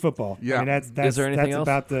 NT football. Yeah. That's Is there anything else?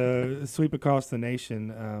 About to sweep across the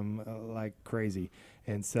nation like crazy.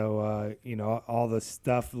 And so, all the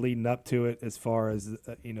stuff leading up to it, as far as,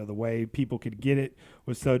 the way people could get it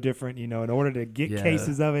was so different. In order to get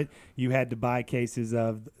cases of it, you had to buy cases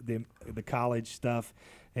of the college stuff,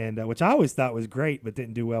 and which I always thought was great, but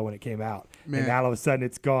didn't do well when it came out. Man. And now all of a sudden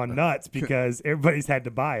it's gone nuts because everybody's had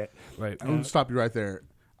to buy it. Right. I'm going to stop you right there.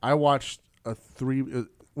 I watched a 3.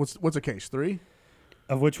 What's a case? 3?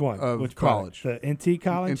 Of which one? Of which college. Product? The NT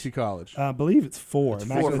college? NT college. I believe it's 4. It's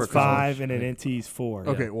Imagine 4 it's for 5 college. and an NT's 4.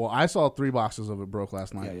 Okay, well, I saw 3 boxes of it broke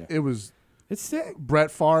last night. Yeah. It's sick.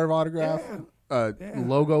 Brett Favre autograph,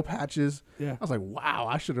 logo patches. Yeah. I was like, wow,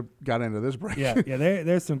 I should have got into this break. Yeah.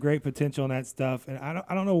 There's some great potential in that stuff, and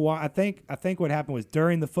I don't know why. I think what happened was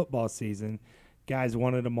during the football season, guys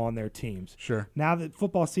wanted them on their teams. Sure. Now that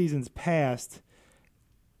football season's passed,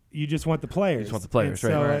 you just want the players. You just want the players,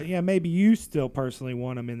 and so, right. Maybe you still personally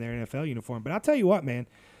want them in their NFL uniform. But I'll tell you what, man,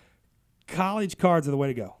 college cards are the way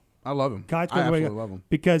to go. I love them. College cards are the way to go. Love them.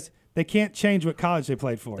 Because they can't change what college they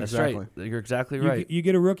played for. That's Exactly. right. You're exactly right. You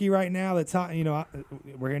get a rookie right now that's hot.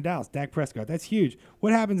 We're here in Dallas. Dak Prescott. That's huge.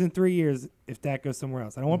 What happens in 3 years if Dak goes somewhere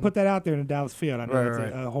else? I don't want to put that out there in the Dallas field. I know Right,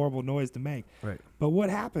 that's a horrible noise to make. Right. But what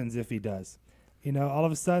happens if he does? All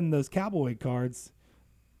of a sudden those Cowboy cards,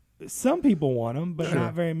 some people want them, but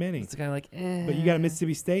not very many. It's kind of like, eh. But you got a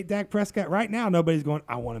Mississippi State Dak Prescott. Right now, nobody's going,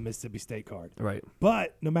 I want a Mississippi State card. Right.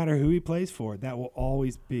 But no matter who he plays for, that will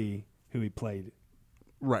always be who he played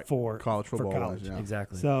Right. for college football. For college. Yeah.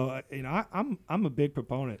 Exactly. So I'm a big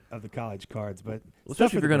proponent of the college cards, but Well,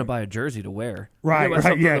 especially if you're going to buy a jersey to wear. Right, If you're gonna buy right,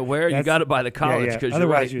 something yeah. to wear, you That's- got to buy the college because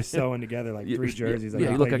Otherwise, you're you're sewing together like three jerseys. Yeah,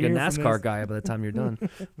 I you look like a played here from NASCAR this. guy by the time you're done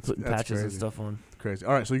putting That's patches and crazy. stuff on. Crazy.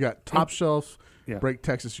 All right, so you got Top Shelf, Yeah. Break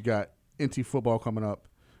Texas. You got NT football coming up.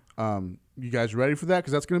 You guys ready for that?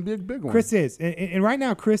 Because that's going to be a big one. Chris is, and right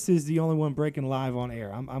now Chris is the only one breaking live on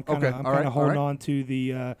air. I'm kind of all right, holding all right. on to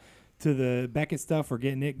the Beckett stuff. We're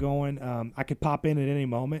getting it going. I could pop in at any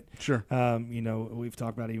moment. Sure. We've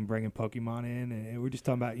talked about even bringing Pokemon in, and we're just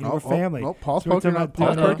talking about we're family. Paul's So we're talking poking up. about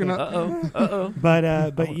Paul's doing poking up. Uh-oh.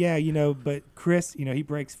 But yeah, but Chris, he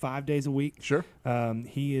breaks 5 days a week. Sure.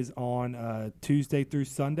 He is on Tuesday through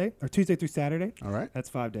Sunday or Tuesday through Saturday. All right. That's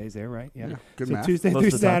 5 days there, right? Yeah. Yeah, good so math. Tuesday Most through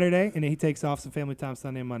of the time. Saturday, and then he takes off some family time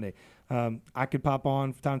Sunday and Monday. I could pop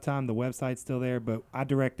on from time to time. The website's still there, but I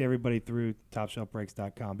direct everybody through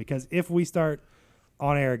TopShelfBreaks.com because if we start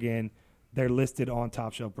on air again, they're listed on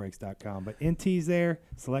TopShelfBreaks.com. But NT's there.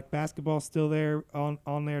 Select Basketball's still there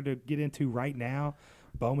on there to get into right now.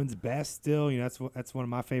 Bowman's Best still. That's one of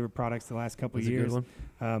my favorite products the last couple of That's a years. good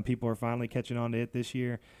one. People are finally catching on to it this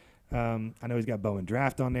year. I know he's got Bowman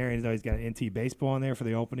Draft on there. I know he's got an NT Baseball on there for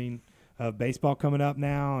the opening of baseball coming up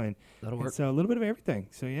now. And That'll work. so a little bit of everything.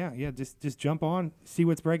 So, yeah, just jump on, see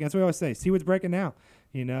what's breaking. That's what I always say. See what's breaking now.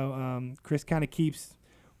 Chris kind of keeps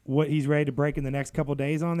what he's ready to break in the next couple of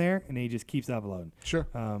days on there, and he just keeps uploading. Sure.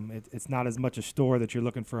 It's not as much a store that you're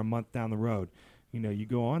looking for a month down the road. You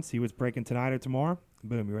go on, see what's breaking tonight or tomorrow,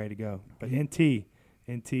 boom, you're ready to go. But NT,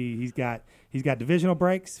 he's got divisional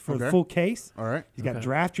breaks for the full case. All right. He's got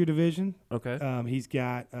draft your division. Okay. He's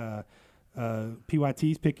got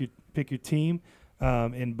PYTs, pick your team,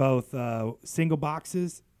 in both single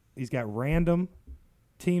boxes. He's got random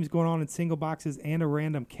teams going on in single boxes and a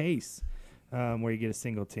random case where you get a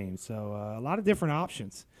single team. So a lot of different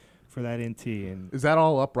options for that NT. And Is that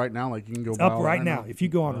all up right now? Like you can go it's buy up all right that now. If you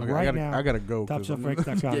go on Okay, now, I gotta go. 'cause I'm-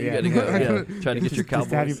 TopShelfBreaks.com. Yeah, you got to go. Yeah. Try to get your Just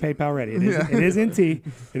have your Cowboys. PayPal ready. It is NT.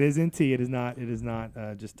 It is NT. It is not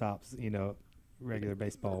just Tops. Regular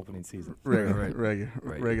baseball opening season.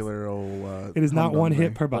 Regular old. It is not humdrum one hit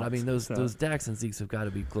thing. per box. But I mean, those so. Dax and Zeeks have got to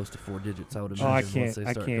be close to 4 digits. I would Oh, imagine. I once they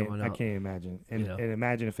can't. start going I out. can't imagine. And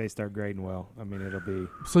imagine if they start grading well. I mean, it'll be.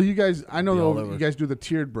 So you guys, I Be all know over. you guys do the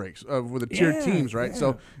tiered breaks with the tiered Yeah, teams, right? yeah.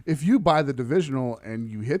 So if you buy the divisional and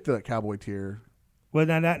you hit the Cowboy tier, Well,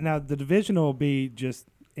 now the divisional will be just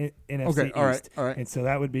NFC Okay, all right, East. all right. And so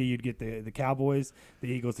that would be you'd get the Cowboys, the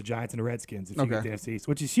Eagles, the Giants, and the Redskins if you get Okay. the NFC East,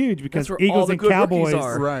 which is huge because That's where all Eagles the and good rookies Cowboys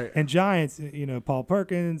are. Right. and Giants, Paul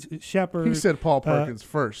Perkins, Shepard. he said Paul Perkins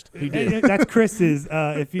first. He did. That's Chris's.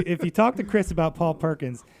 If you talk to Chris about Paul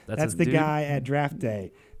Perkins, That's that's his the dude? guy at draft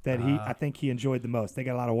day that I think he enjoyed the most. They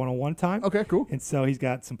got a lot of one-on-one time. Okay, cool. And so he's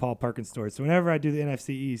got some Paul Perkins stories. So whenever I do the NFC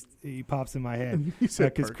East, he pops in my head He said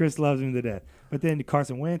because Perkins. Chris loves him to death. But then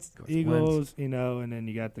Carson Wentz, Carson Eagles, and then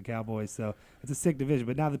you got the Cowboys. So it's a sick division.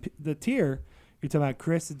 But now the tier, you're talking about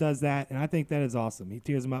Chris does that, and I think that is awesome. He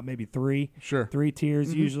tiers them up maybe three Sure.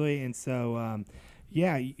 tiers usually. And so,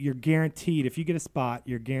 you're guaranteed. If you get a spot,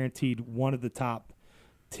 you're guaranteed one of the top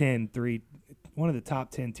 10 tier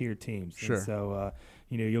teams. Sure. And so,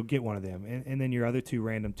 you'll get one of them. And then your other 2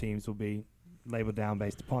 random teams will be labeled down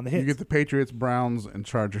based upon the hits. You get the Patriots, Browns, and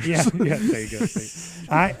Chargers. yeah, there you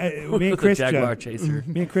go. Me and Chris Jaguar joke. chaser.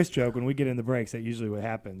 Me and Chris joke when we get in the breaks. That usually what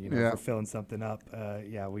happens. If Yeah. we're filling something up.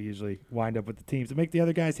 We usually wind up with the teams to make the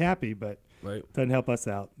other guys happy, but Right. doesn't help us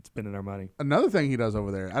out spending our money. Another thing he does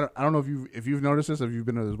over there, I don't know if you've noticed this, if you've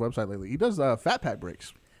been to his website lately, he does Fat Pack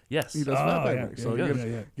breaks. Yes. He does Fat Pack yeah, breaks. yeah, So yeah,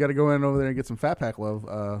 you yeah. got to go in over there and get some Fat Pack love.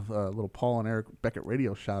 Little Paul and Eric Beckett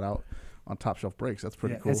Radio shout out on Top Shelf Breaks. That's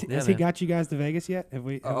pretty Yeah. cool. Has he man. got you guys to Vegas yet? Have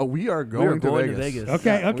we? We are going, going to to Vegas. Vegas.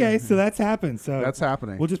 Okay, so that's happened. So That's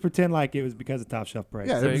happening. we'll just pretend like it was because of Top Shelf Breaks.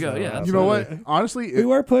 Yeah, There you it's- go. Yeah. You know what? absolutely. Honestly, We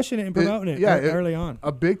were pushing it and promoting it, early on.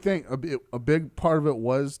 A big thing, a big part of it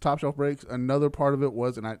was Top Shelf Breaks. Another part of it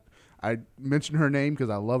was, and I mentioned her name because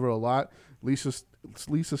I love her a lot. Lisa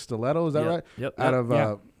Stiletto, is that Yep, right? yep,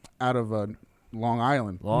 Out of Long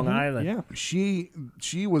Island. Long Island. Yeah. She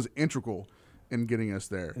was integral in getting us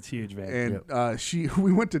there. It's huge, man. And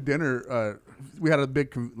we went to dinner. We had a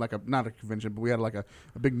big not a convention, but we had like a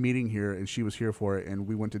big meeting here, and she was here for it. And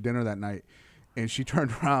we went to dinner that night. And she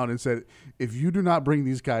turned around and said, "If you do not bring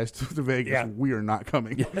these guys to Vegas, we are not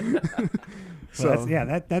coming." So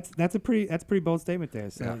that's a pretty bold statement there.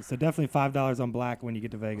 So definitely $5 on black when you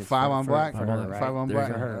get to Vegas. $5 on black. For her, right? $5 on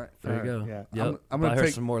black. For her. There you go. Yeah. Yep. I'm Buy gonna her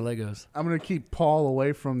take some more Legos. I'm gonna keep Paul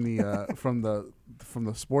away from the from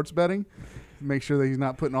the sports betting. Make sure that he's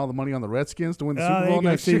not putting all the money on the Redskins to win the Super Bowl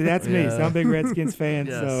next year. That's me. So I'm a big Redskins fan.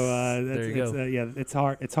 Yes. So There you go. it's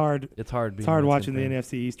hard. It's hard. It's hard. It's hard watching the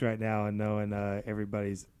NFC East right now and knowing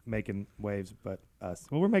everybody's making waves, but us.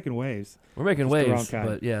 Well, we're making waves. We're making Just the wrong waves, kind.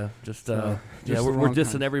 but just we're the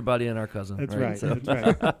dissing kind. everybody and our cousin. That's right. right. So.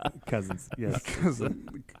 That's right. Cousins. Yes.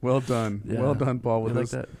 Well done. Yeah. Well done, Paul, with You like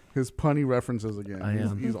that? his punny references again. I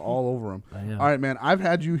am. He's all over them. I am. All right, man. I've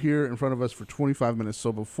had you here in front of us for 25 minutes.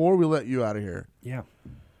 So before we let you out of here, Yeah.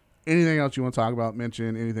 anything else you want to talk about,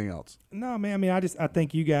 mention, anything else? No, man. I mean, I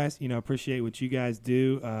thank you guys. Appreciate what you guys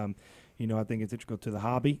do. I think it's integral to the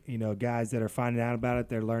hobby. Guys that are finding out about it,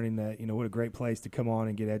 they're learning that. What a great place to come on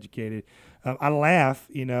and get educated. I laugh.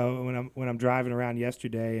 When I'm driving around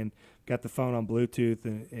yesterday and got the phone on Bluetooth,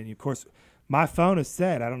 and of course, my phone is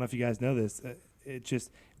set. I don't know if you guys know this. It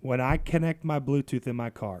just when I connect my Bluetooth in my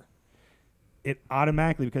car, it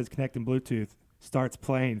automatically, because it's connecting Bluetooth, starts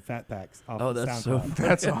playing Fat Packs off of that's SoundCloud.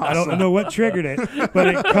 That's awesome. I don't know what triggered it, but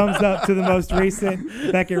it comes up to the most recent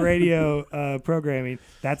Beckett Radio programming.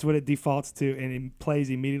 That's what it defaults to, and it plays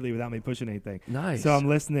immediately without me pushing anything. Nice. So I'm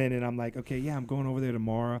listening, and I'm like, okay, yeah, I'm going over there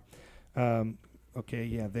tomorrow.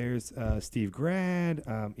 There's Steve Grad.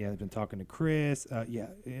 I've been talking to Chris.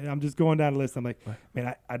 And I'm just going down the list. I'm like,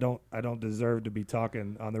 man, I don't deserve to be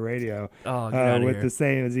talking on the radio with the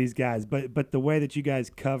same as these guys. But the way that you guys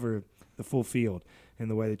cover the full field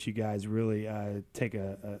and the way that you guys really take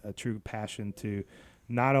a true passion to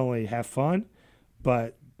not only have fun,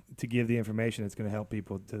 but to give the information that's going to help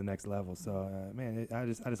people to the next level. So, I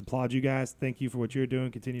just applaud you guys. Thank you for what you're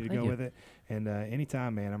doing. Continue to go with it. And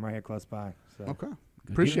anytime, man, I'm right here close by. So. Okay.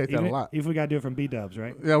 Appreciate that a lot. If we got to do it from B-Dubs,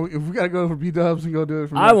 right? Yeah, if we got to go for B-Dubs and go do it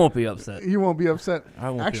from I won't be upset. You won't be upset? I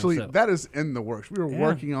won't Actually, be upset. that is in the works. We were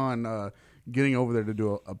working on getting over there to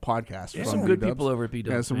do a podcast. There's from some good B-Dubs. people over at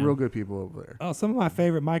B-Dubs. Yeah, some man. real good people over there. Oh, some of my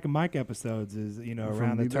favorite Mike and Mike episodes is,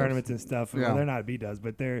 around the B-Dubs. tournaments and stuff. Yeah. Well, they're not B-Dubs,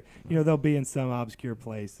 but they're, they'll be in some obscure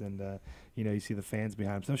place and, you see the fans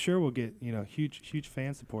behind them. So I'm sure we'll get, huge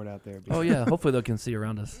fan support out there. Oh, yeah. Hopefully they can see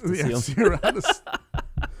around us. To see 'em. See around us.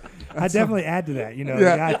 I definitely add to that.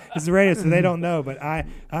 It's the radio, so they don't know. But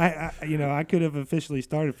I could have officially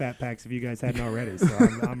started Fat Packs if you guys hadn't already. So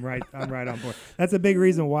I'm right on board. That's a big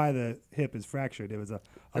reason why the hip is fractured. It was a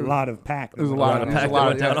lot of pack. There's a lot of pack that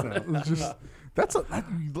went down. It's just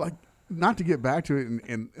not to get back to it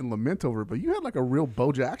and lament over it, but you had like a real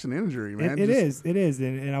Bo Jackson injury, man. It is,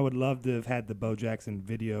 and I would love to have had the Bo Jackson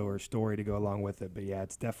video or story to go along with it. But yeah,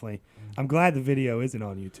 it's definitely. I'm glad the video isn't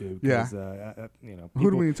on YouTube. Yeah.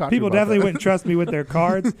 Who do we need to talk to people about definitely that? wouldn't trust me with their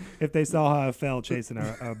cards if they saw how I fell chasing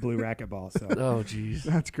a blue racquetball. So. Oh, jeez.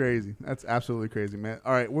 That's crazy. That's absolutely crazy, man.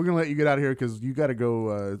 All right, we're gonna let you get out of here because you got to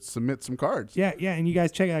go submit some cards. Yeah, and you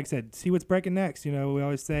guys check it. Like I said, see what's breaking next. We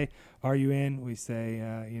always say, "Are you in?" We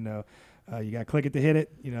say, you got to click it to hit it.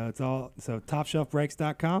 It's all so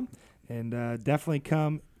topshelfbreaks.com, and definitely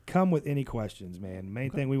come with any questions, man.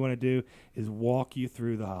 Main thing we want to do is walk you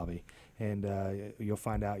through the hobby, and you'll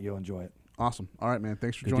find out you'll enjoy it. Awesome. All right, man.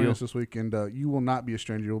 Thanks for Good joining deal. us this week, and you will not be a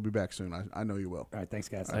stranger. You'll be back soon. I know you will. All right, thanks,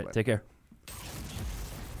 guys. All right, take care.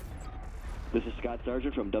 This is Scott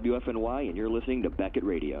Sargent from WFNY, and you're listening to Beckett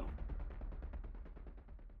Radio.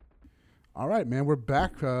 All right, man. We're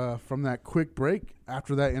back from that quick break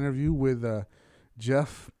after that interview with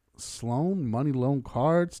Jeff Sloan, Money Loan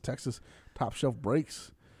Cards, Texas Top Shelf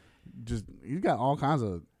Breaks. He's got all kinds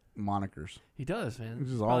of monikers. He does, man. It's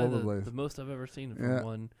just It's all probably over the place. The most I've ever seen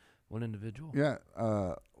from one individual. Yeah,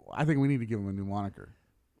 I think we need to give him a new moniker.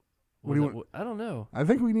 What do you want? I don't know. I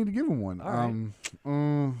think we need to give him one. All right.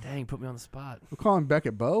 Dang, put me on the spot. We'll call him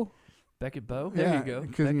Beckett Bo. Beckett Bo? There you go.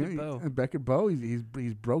 Beckett Bo. Beckett Bo. He's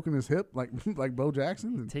broken his hip like Bo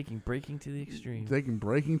Jackson. And taking breaking to the extreme.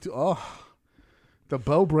 The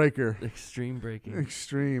Bo breaker. Extreme breaking.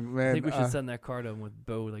 Extreme, man. I think we should send that card on with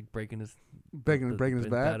Bo like breaking his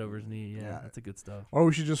bat over his knee. Yeah, that's a good stuff. Or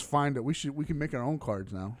we should just find it. We can make our own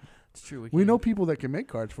cards now. It's true. We know people that can make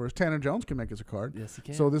cards for us. Tanner Jones can make us a card. Yes, he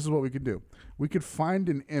can. So this is what we could do. We could find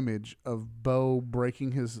an image of Bo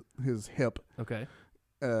breaking his hip. Okay.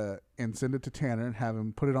 And send it to Tanner and have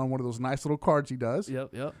him put it on one of those nice little cards he does.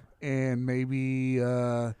 Yep. And maybe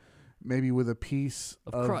with a piece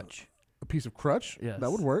of crutch. a piece of crutch. Yes.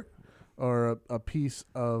 That would work. Or a piece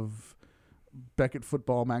of Beckett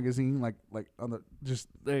Football Magazine, like on the just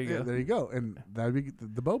There you go. There you go, and that'd be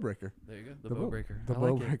the bow breaker. There you go. The bow breaker. The I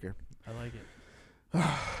bow like breaker. it. I like it.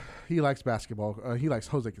 He likes basketball. He likes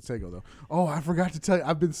Jose Canseco though. Oh, I forgot to tell you.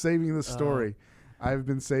 I've been saving this story. I've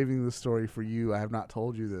been saving the story for you. I have not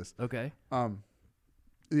told you this. Okay.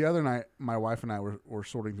 The other night, my wife and I were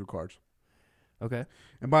sorting through cards. Okay.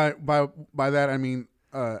 And by that I mean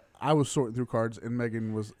I was sorting through cards and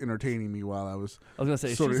Megan was entertaining me while I was. I was gonna say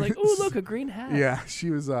she sorting. was like, "Oh, look, a green hat." Yeah,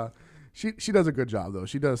 she was. She does a good job though.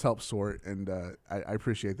 She does help sort, and I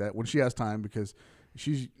appreciate that when she has time because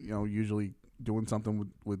she's usually doing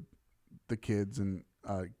something with the kids and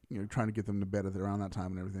trying to get them to bed at around that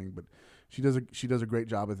time and everything. But she does a great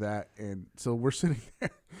job at that. And so we're sitting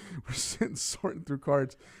there, sorting through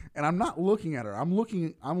cards, and I'm not looking at her. I'm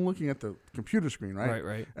looking at the computer screen, right?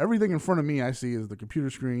 Right. Everything in front of me I see is the computer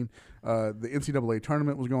screen. The NCAA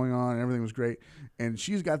tournament was going on, and everything was great. And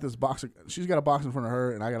she's got a box in front of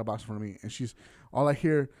her, and I got a box in front of me. And all I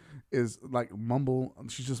hear is like mumble.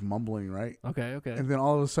 She's just mumbling, right? Okay. And then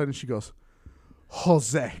all of a sudden she goes,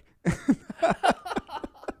 Jose.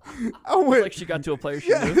 I went, like she got to a player she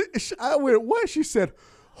knew. I went, what? She said,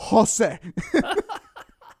 Jose.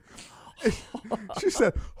 She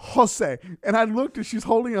said, Jose. And I looked and she's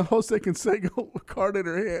holding a Jose Canseco card in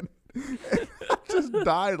her hand. And I just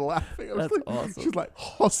died laughing. That's awesome. She's like,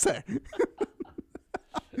 Jose.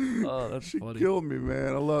 Oh, that's she funny. killed me,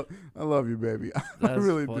 man. I love you, baby. I That's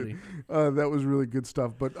really funny. do. That was really good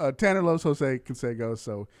stuff. But Tanner loves Jose Canseco,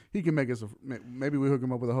 so he can make us maybe we hook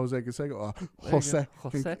him up with a Jose Canseco,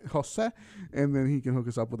 Jose, and then he can hook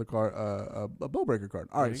us up with a bow breaker card.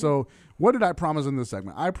 All right. So what did I promise in this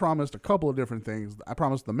segment? I promised a couple of different things. I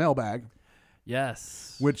promised the mailbag.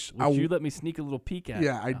 Yes. Which you let me sneak a little peek at.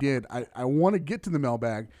 Yeah, I did. I want to get to the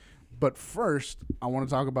mailbag, but first I want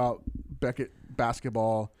to talk about Beckett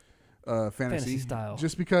basketball fantasy style,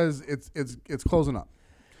 just because it's closing up.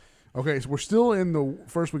 Okay, so we're still in the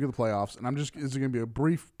first week of the playoffs, and it's going to be a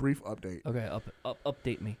brief update. Okay,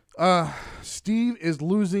 update me. Steve is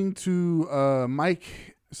losing to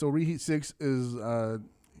Mike, so Reheat 6 is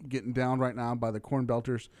getting down right now by the Corn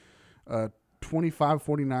Belters,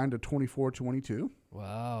 25-49 to 24-22.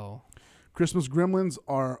 Wow. Christmas Gremlins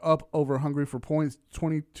are up over Hungry for Points,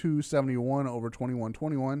 22-71 over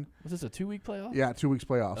 21-21. Was this a 2-week playoff? Yeah, 2 weeks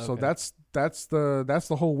playoff. Okay. So that's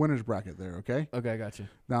the whole winners bracket there. Okay. Okay, I got you.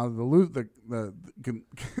 Now the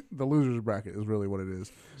losers bracket is really what it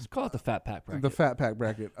is. Just call it the Fat Pack bracket. The Fat Pack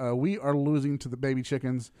bracket. We are losing to the Baby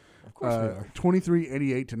Chickens. Of course we are.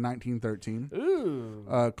 23-88 to 19-13.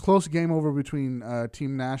 Ooh. Close game over between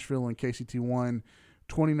Team Nashville and KCT1,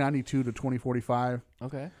 20-92 to 20-45.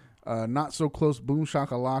 Okay. Not so close. Boom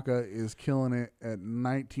Shakalaka is killing it at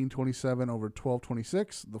 19-27 over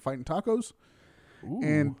 12-26. The Fighting Tacos. Ooh.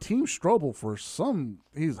 And Team Strobel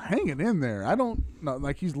he's hanging in there. I don't know,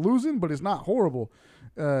 like he's losing, but it's not horrible.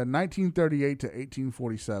 1938 to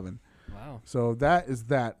 1847. Wow. So that is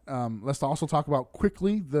that. Let's also talk about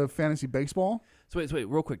quickly the fantasy baseball. So wait,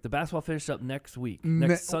 real quick. The basketball finished up next week,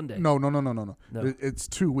 next Sunday. No. No. It's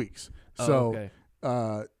 2 weeks. Oh, So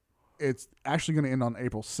okay. it's actually going to end on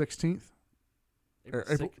April 16th.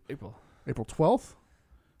 April. April 12th.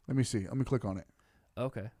 Let me see. Let me click on it.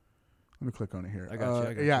 Okay. Let me click on it here. I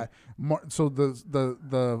got you. Yeah. So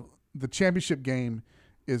the championship game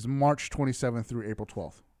is March 27th through April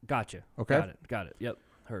 12th. Gotcha. Okay. Got it. Yep.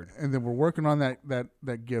 Heard. And then we're working on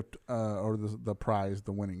that gift or the prize,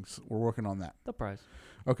 the winnings. We're working on that. The prize.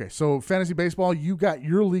 Okay. So fantasy baseball, you got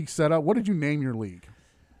your league set up. What did you name your league?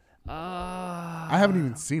 I haven't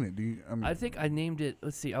even seen it. Do you? I think I named it.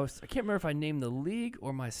 Let's see. I can't remember if I named the league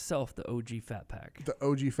or myself the OG Fat Pack. The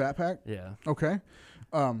OG Fat Pack. Yeah. Okay.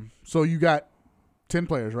 So you got 10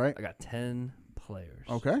 players, right? I got 10 players.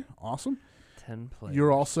 Okay. Awesome. 10 players.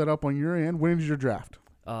 You're all set up on your end. When did your draft?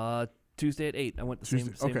 Tuesday at 8. I went the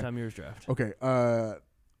same time yours draft. Okay.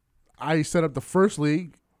 I set up the first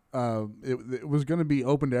league. It was going to be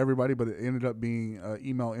open to everybody, but it ended up being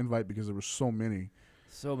email invite because there were so many.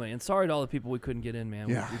 So many. And sorry to all the people we couldn't get in, man.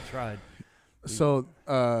 Yeah. We tried. So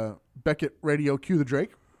Beckett Radio, cue the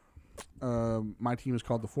Drake. My team is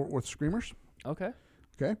called the Fort Worth Screamers. Okay.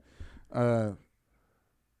 Okay.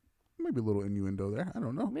 Maybe a little innuendo there. I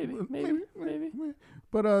don't know. Maybe.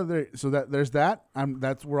 But there's that.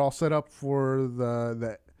 We're all set up for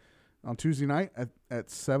the on Tuesday night at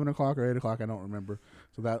 7 o'clock or 8 o'clock. I don't remember.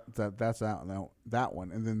 So that's out now. That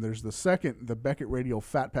one, and then there's the Beckett Radio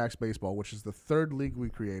Fat Packs Baseball, which is the third league we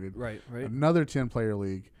created. Right. Another 10-player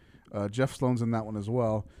league. Jeff Sloan's in that one as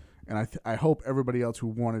well. and I hope everybody else who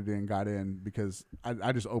wanted in got in because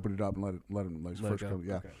I just opened it up and let them first come.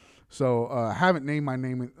 Yeah. Okay. So I haven't named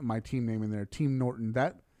my team name in there. Team Norton.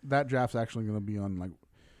 That draft's actually going to be on like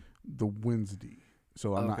the Wednesday.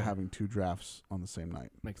 So I'm not having 2 drafts on the same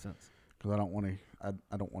night. Makes sense. Because I don't want to.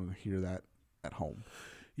 I don't want to hear that at home.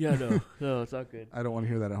 Yeah, no, it's not good. I don't want to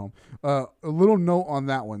hear that at home. A little note on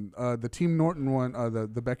that one. The Team Norton one,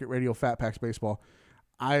 the Beckett Radio Fat Packs Baseball,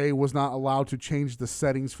 I was not allowed to change the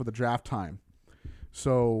settings for the draft time.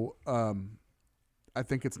 So I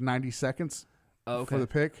think it's 90 seconds for the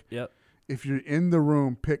pick. Yep. If you're in the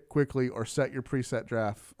room, pick quickly or set your preset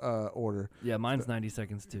draft order. Yeah, mine's 90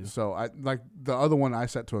 seconds too. So I like the other one I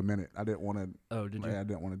set to a minute. I didn't want to. Oh, did you? I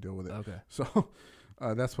didn't want to deal with it. Okay. So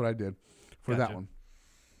that's what I did for that Gotcha. one.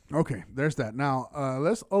 Okay, there's that. Now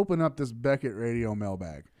let's open up this Beckett Radio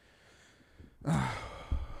mailbag.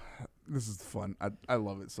 This is fun. I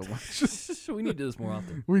love it so much. We need to do this more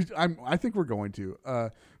often. I think we're going to.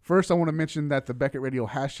 First, I want to mention that the Beckett Radio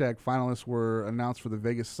hashtag finalists were announced for the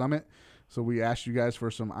Vegas Summit. So we asked you guys for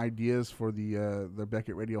some ideas for the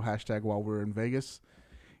Beckett Radio hashtag while we were in Vegas,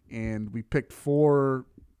 and we picked four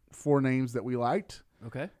names that we liked.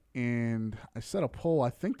 Okay. And I set a poll. I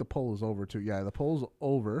think the poll is over too. Yeah, the poll's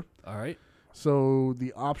over. All right. So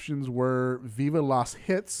the options were Viva Las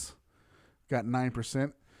Hits, got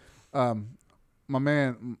 9%. My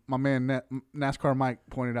man, NASCAR Mike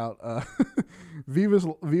pointed out,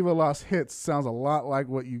 Viva Las Hits sounds a lot like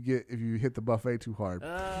what you get if you hit the buffet too hard.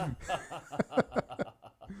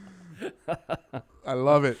 I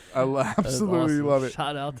love it. I absolutely awesome. love it.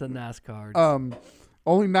 Shout out to NASCAR.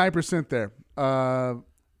 Only 9% there. 31%.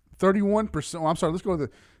 Oh, I'm sorry. Let's go to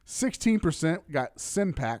the 16%. Got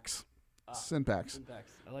Sin Packs. Sin Packs.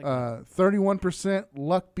 I like that. 31%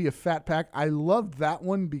 Luck Be a Fat Pack. I loved that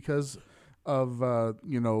one because of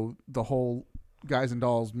the whole Guys and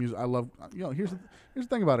Dolls music. I love here's the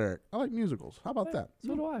thing about Eric. I like musicals. How about that?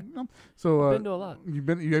 So do I. So I've been to a lot.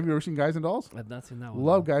 Have you ever seen Guys and Dolls? I've not seen that one.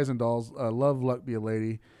 Love Guys and Dolls. Love Luck Be a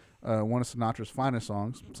Lady. One of Sinatra's finest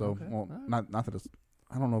songs. So Okay. well, not that it's.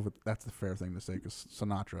 I don't know if that's the fair thing to say because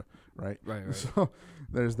Sinatra, right? Right. So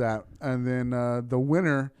there's that, and then the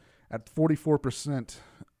winner at 44%.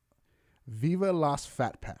 Viva Las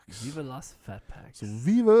Fat Packs. Viva Las Fat Packs. So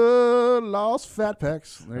Viva Las Fat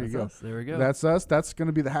Packs. There you go. Us. There we go. That's us. That's going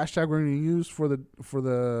to be the hashtag we're going to use for the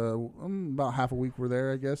about half a week we're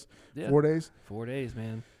there, I guess. Yeah. 4 days. 4 days,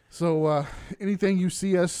 man. So anything you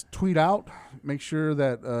see us tweet out, make sure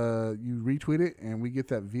that you retweet it and we get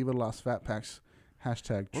that Viva Las Fat Packs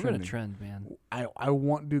hashtag We're trending. going to trend, man. I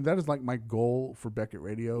want, dude, that is like my goal for Beckett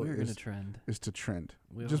Radio. We're going to trend. Is to trend.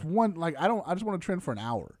 We Just are. one, like I just want to trend for an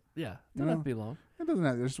hour. Yeah. You Doesn't have know? to be long. It doesn't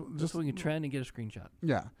have Just so we can trend and get a screenshot.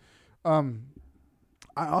 Yeah.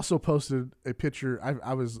 I also posted a picture.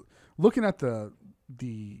 I was looking at the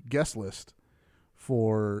guest list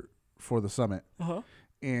for the summit,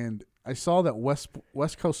 and I saw that West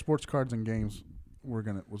Coast Sports Cards and Games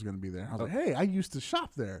was gonna be there. I was like, hey, I used to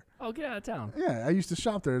shop there. Oh, get out of town. Yeah, I used to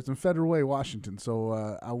shop there. It's in Federal Way, Washington. So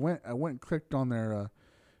I went and clicked on their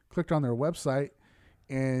website,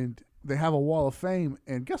 and they have a wall of fame.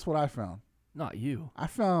 And guess what I found? Not you. I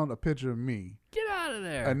found a picture of me, Get out of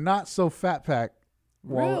there. a not so fat pack.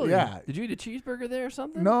 Wall, Really? yeah. Did you eat a cheeseburger there or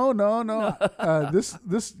something? No.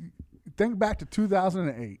 This think back to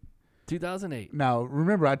 2008. 2008. Now,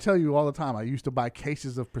 remember, I tell you all the time, I used to buy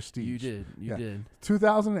cases of Prestige. You did. You did.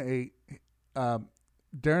 2008, Darren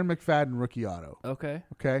McFadden rookie auto. Okay.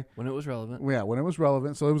 Okay? When it was relevant. Yeah, when it was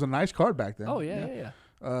relevant. So it was a nice card back then. Oh, yeah.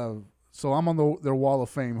 So I'm on their wall of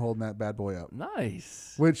fame holding that bad boy up.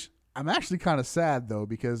 Nice. Which I'm actually kind of sad, though,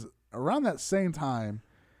 because around that same time,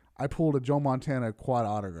 I pulled a Joe Montana quad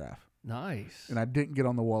autograph. Nice. And I didn't get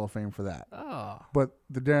on the wall of fame for that. Oh. But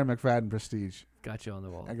the Darren McFadden Prestige. Got you on the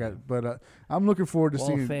wall. I got it. But I'm looking forward to wall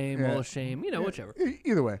seeing of fame, wall of shame, whichever.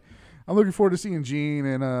 Either way, I'm looking forward to seeing Gene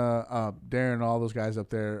and Darren and all those guys up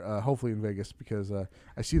there. Hopefully in Vegas because I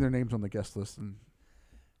see their names on the guest list and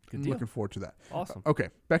Good I'm deal. looking forward to that. Awesome. Okay,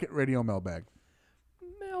 Beckett Radio mailbag.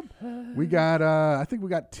 Mailbag. We got I think we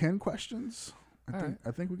got 10 questions. All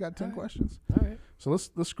I think we got 10 right. questions. All right. So let's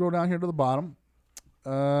scroll down here to the bottom.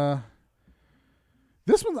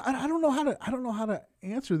 This one I don't know how to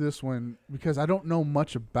answer this one because I don't know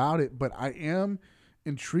much about it, but I am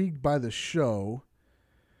intrigued by the show.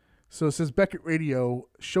 So it says Beckett Radio,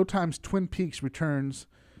 Showtime's Twin Peaks returns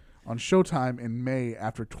on Showtime in May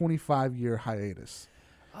after 25-year hiatus.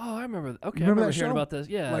 Oh, I remember. Okay, Remember I remember that hearing show? about this.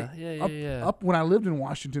 Yeah, Like, yeah. Up when I lived in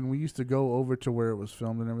Washington, we used to go over to where it was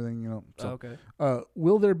filmed and everything, So, Okay.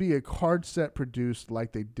 will there be a card set produced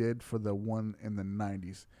like they did for the one in the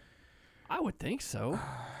 90s? I would think so.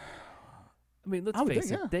 I mean, let's I would face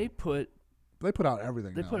think, it. yeah. They put out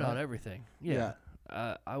everything. They now, put right? out everything. Yeah.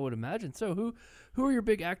 I would imagine. So who are your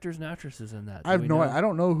big actors and actresses in that? I have no. idea. I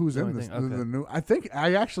don't know who's Know in this. anything? Okay. The new.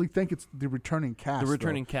 I actually think it's the returning cast. The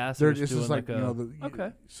returning though. cast. They're is just doing like a, you know the.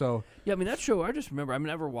 okay. So Yeah, I mean that show. I just remember. I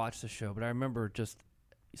never watched the show, but I remember just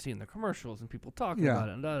seeing the commercials and people talking Yeah. about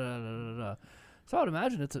it. And da, da, da, da, da. So I would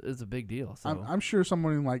imagine it's a big deal. So I'm sure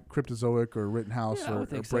someone like Cryptozoic or Rittenhouse Yeah, I or would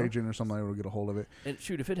think so. Bragen or something will get a hold of it. and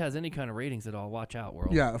shoot, if it has any kind of ratings at all, watch out,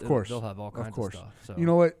 world. Yeah, of course. They'll have all kinds Of course. stuff. So You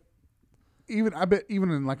know what? I bet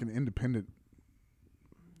even in like an independent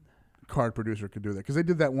card producer could do that because they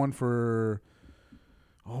did that one for.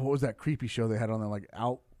 Oh, what was that creepy show they had on there? Like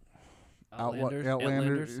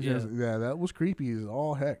Outlanders. Yeah, that was creepy as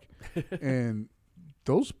all heck. And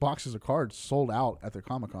those boxes of cards sold out at the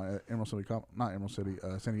Comic-Con at Emerald City, not Emerald City,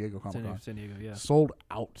 San Diego Comic-Con. San Diego, yeah. Sold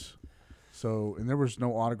out. So, and there was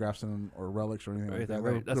no autographs in them or relics or anything like that.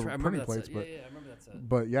 Right. There That's were right. I remember printing that plates, set. Yeah, I remember that set.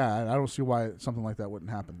 but yeah, I don't see why something like that wouldn't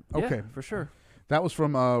happen. Okay, Yeah, for sure. that was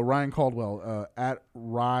from Ryan Caldwell at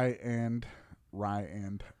Rye and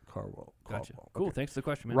Caldwell. Gotcha. Caldwell. Cool. Okay. Thanks for the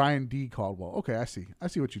question, man. Ryan D. Caldwell. Okay, I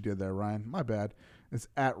see what you did there, Ryan. My bad. It's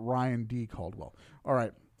at Ryan D. Caldwell. All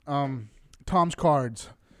right. Tom's Cards.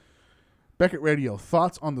 Beckett Radio.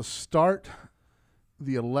 Thoughts on the start,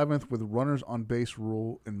 the 11th with runners on base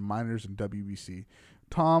rule and minors in WBC.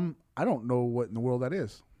 Tom, I don't know what in the world that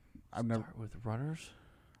is. I've never. Start with runners.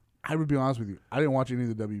 I would be honest with you. I didn't watch any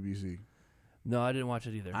of the WBC. No, I didn't watch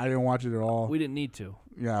it either. I didn't watch it at all. We didn't need to.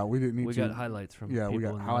 Yeah, we didn't need We to. got highlights from. Yeah, we people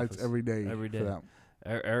got in the highlights office. every day. Every day. For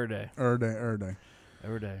that. Every day.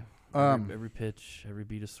 Every day. Every pitch, every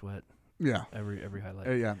beat of sweat, Yeah. every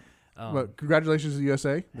highlight. Yeah. But congratulations to the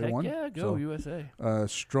USA. They heck won. yeah, go So, USA.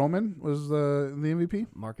 Stroman was the MVP.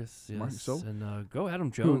 Marcus, yes. Marcus, so? And go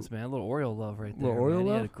Adam Jones, man. A little Oriole love right there. Little Oriole man.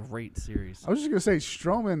 He love? had a great series. I was just gonna say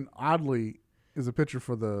Stroman oddly is a pitcher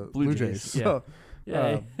for the Blue Jays. So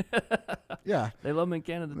Yeah. yeah, They love him in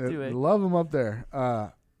Canada they too, eh? love him up there.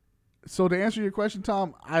 So to answer your question,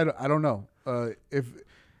 Tom, I don't know. If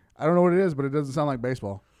I don't know what it is, but it doesn't sound like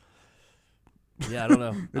baseball. Yeah, I don't know.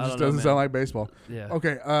 It just doesn't sound like baseball. Yeah.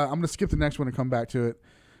 Okay, I'm going to skip the next one and come back to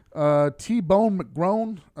it. T-Bone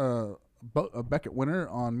McGrone, a Beckett winner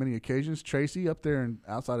on many occasions. Tracy up there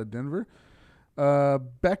outside of Denver.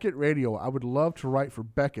 Beckett Radio. I would love to write for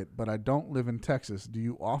Beckett, but I don't live in Texas. Do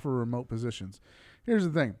you offer remote positions? Here's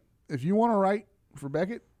the thing. If you want to write for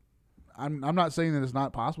Beckett, I'm not saying that it's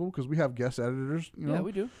not possible because we have guest editors. You know? Yeah,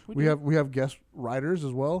 we do. We have guest writers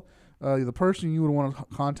as well. The person you would want to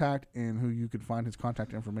contact and who you could find his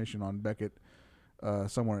contact information on Beckett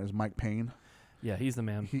somewhere is Mike Payne. Yeah, he's the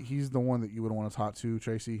man. He's the one that you would want to talk to,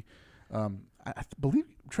 Tracy. I believe,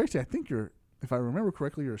 Tracy, I think if I remember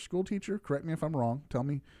correctly, you're a school teacher. Correct me if I'm wrong. Tell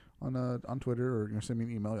me on Twitter or send me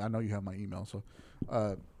an email. I know you have my email. So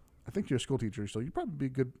I think you're a school teacher, so you'd probably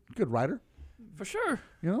be a good writer. For sure.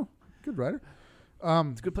 Good writer.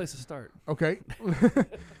 It's a good place to start. Okay.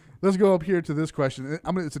 Let's go up here to this question.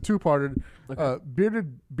 It's a two-parted. Okay.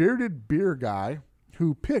 Bearded beer guy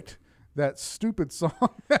who picked that stupid song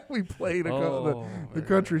that we played, the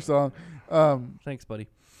country song. Thanks, buddy.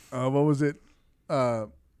 What was it?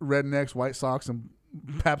 Rednecks, White Sox, and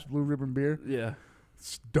Pabst Blue Ribbon beer. Yeah.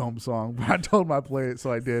 It's a dumb song, but I told him I'd play it,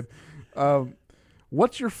 so I did.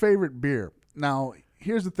 What's your favorite beer? Now,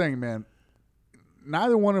 here's the thing, man.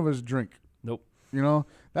 Neither one of us drink. Nope.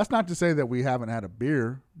 That's not to say that we haven't had a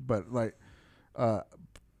beer, but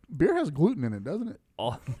beer has gluten in it, doesn't it?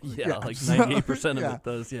 Yeah, like 98% of it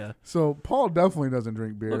does, yeah. So Paul definitely doesn't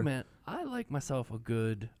drink beer. Look, man, I like myself a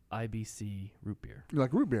good IBC root beer. You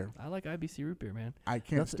like root beer? I like IBC root beer, man. I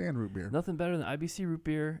can't stand root beer. Nothing better than IBC root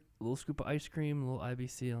beer, a little scoop of ice cream, a little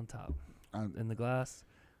IBC on top. In the glass,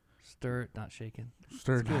 stir it, not shaking.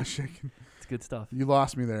 Stir it, not shaking. It's good stuff. You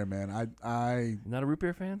lost me there, man. I Not a root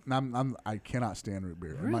beer fan? I cannot stand root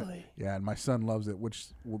beer. Really? And my son loves it, which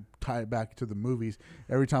will tie it back to the movies.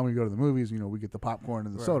 Every time we go to the movies, we get the popcorn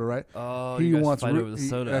and the soda, right? Oh, he you guys wants fight root, over the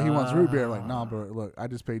soda. He wants root beer. Like, nah, bro. Look, I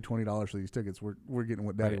just paid $20 for these tickets. We're getting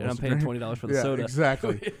what Daddy Right, and I'm wants to paying drink. $20 for the soda.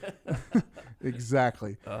 Exactly.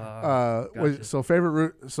 Exactly. Gotcha. So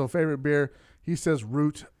favorite beer. He says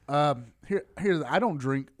root. Here's I don't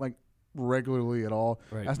drink like regularly at all.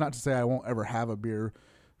 Right. That's not to say I won't ever have a beer.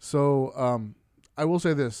 So I will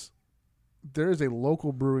say this: there is a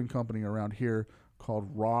local brewing company around here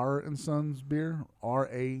called Rahr and Sons Beer.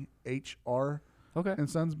 RAHR. Okay. And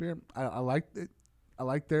Sons Beer. I like it. I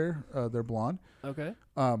like their blonde. Okay.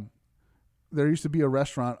 There used to be a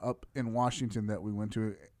restaurant up in Washington that we went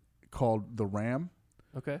to called The Ram.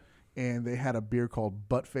 Okay. And they had a beer called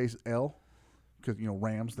Buttface Ale. because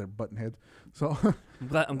Rams, they're button heads. So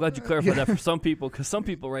I'm glad you clarified that for some people, because some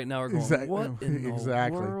people right now are going, what in the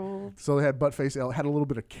world? So they had butt face ale, had a little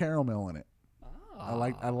bit of caramel in it. I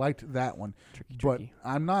liked that one. Tricky. But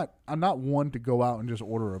I'm not one to go out and just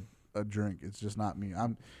order a drink. It's just not me.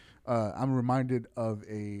 I'm reminded of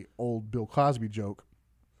a old Bill Cosby joke.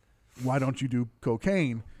 Why don't you do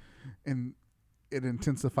cocaine? And it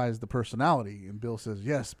intensifies the personality. And Bill says,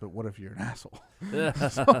 yes, but what if you're an asshole?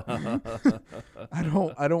 I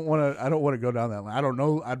don't want to go down that lane. I don't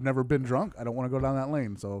know. I've never been drunk. I don't want to go down that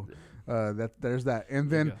lane. So there's that.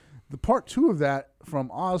 And then the part 2 of that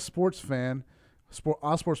from Oz Sports Fan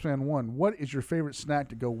 1. What is your favorite snack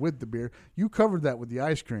to go with the beer? You covered that with the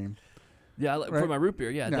ice cream. Yeah, right? For my root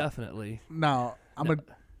beer. Yeah, definitely. Now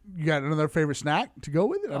you got another favorite snack to go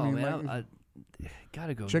with it? I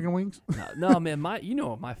gotta go chicken wings. No, man. You know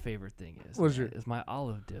what my favorite thing is? Is my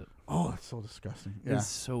olive dip. Oh, it's so disgusting. Yeah. It's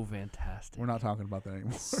so fantastic. We're not talking about that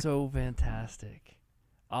anymore. So fantastic.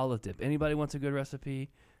 Olive dip. Anybody wants a good recipe?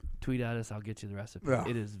 Tweet at us. I'll get you the recipe. Yeah.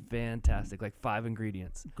 It is fantastic. Like 5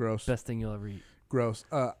 ingredients. Gross. Best thing you'll ever eat. Gross.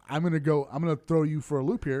 I'm gonna throw you for a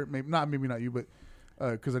loop here. Maybe not you, but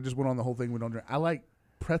because I just went on the whole thing. We don't drink. I like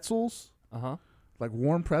pretzels. Like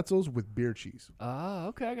warm pretzels with beer cheese. Ah,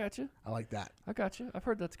 okay. I got you. I like that. I got you. I've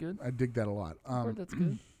heard that's good. I dig that a lot. I've heard that's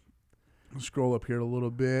good. Scroll up here a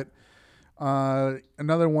little bit.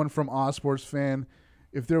 Another one from Oz Sports Fan.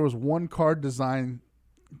 If there was one card design,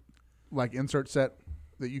 like insert set,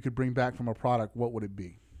 that you could bring back from a product, what would it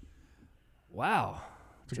be? Wow.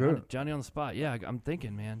 Johnny on the spot. Yeah, I'm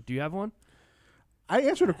thinking, man. Do you have one? I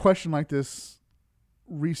answered a question like this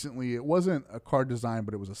recently. It wasn't a card design,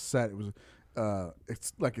 but it was a set. It was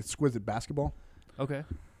it's like exquisite basketball. Okay.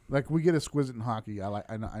 Like we get exquisite in hockey.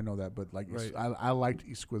 I know that, but like right. I liked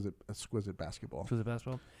exquisite basketball. Exquisite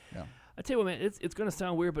basketball. Yeah. I tell you what, man. It's gonna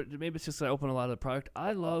sound weird, but maybe it's just that I open a lot of the product.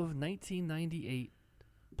 I love 1998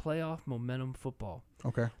 playoff momentum football.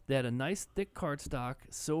 Okay. They had a nice thick cardstock,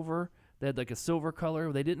 silver. They had like a silver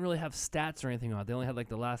color. They didn't really have stats or anything on it. They only had like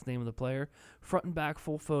the last name of the player, front and back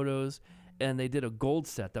full photos, and they did a gold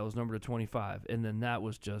set that was numbered to 25. And then that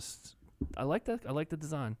was just, I like that. I like the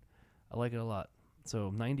design. I like it a lot.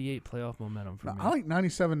 So 98 playoff momentum for me. I like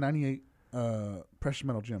 97, 98 precious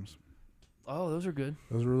metal gems. Oh, those are good.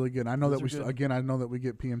 Those are really good. I know Those that are good. I know that we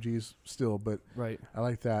get PMGs still, but right. I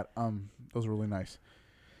like that. Those are really nice.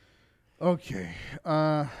 Okay.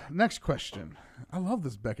 Next question. I love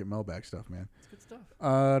this Beckett mailbag stuff, man. It's good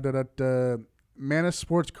stuff. Manus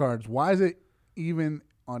Sports Cards. Why is it even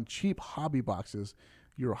on cheap hobby boxes,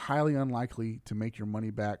 you're highly unlikely to make your money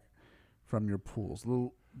back from your pools?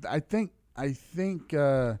 I think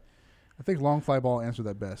Long Fly Ball answered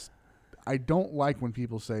that best. I don't like when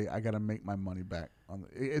people say I got to make my money back.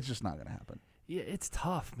 It's just not going to happen. Yeah, it's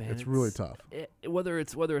tough, man. It's really tough. Whether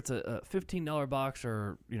it's a $15 box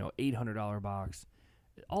or $800 box,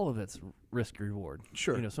 all of it's risk reward.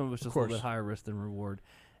 Sure. Some of it's just a little bit higher risk than reward,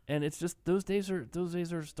 and it's just those days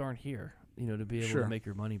just aren't here. To be able to make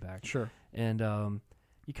your money back. Sure. And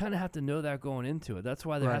you kind of have to know that going into it. That's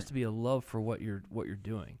why there has to be a love for what you're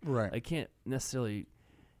doing. Right. I can't necessarily.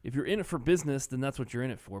 If you're in it for business, then that's what you're in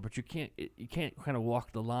it for. But you can't kind of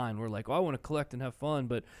walk the line where like, I want to collect and have fun,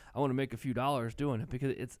 but I want to make a few dollars doing it,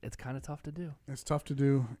 because it's kind of tough to do. It's tough to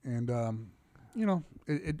do, and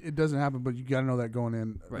it doesn't happen. But you got to know that going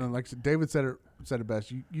in. Right. Like David said it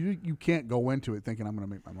best. You can't go into it thinking I'm going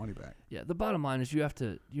to make my money back. Yeah. The bottom line is you have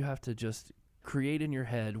to just create in your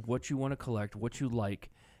head what you want to collect, what you like,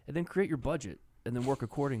 and then create your budget. And then work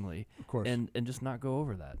accordingly, of course, and just not go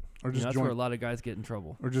over that. Or just that's where a lot of guys get in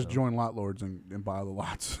trouble. Or just join lot lords and buy the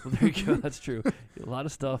lots. Well, there you go. That's true. A lot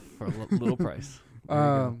of stuff for a little price.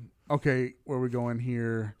 Okay, where we going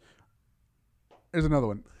here? Here's another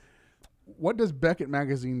one. What does Beckett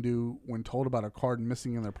Magazine do when told about a card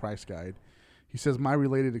missing in their price guide? He says, my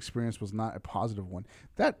related experience was not a positive one.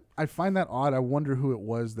 That I find that odd. I wonder who it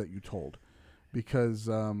was that you told, because.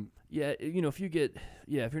 Yeah,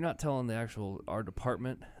 if you're not telling the actual our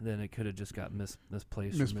department, then it could have just got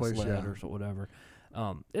misplaced or misled or whatever.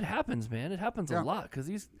 It happens, man. It happens a lot, because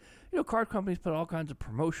these, card companies put all kinds of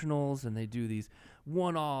promotionals, and they do these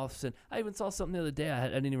one-offs. And I even saw something the other day I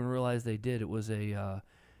didn't even realize they did. It was it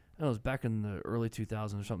was back in the early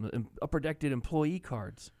 2000s or something. Upper Deck did employee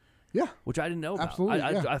cards. Yeah, which I didn't know about. Absolutely,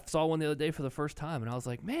 I saw one the other day for the first time, and I was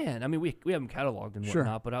like, man. I mean, we have them cataloged and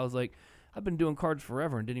whatnot, but I was like, I've been doing cards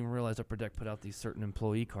forever and didn't even realize Upper Deck put out these certain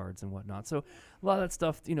employee cards and whatnot. So a lot of that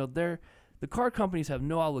stuff, the card companies have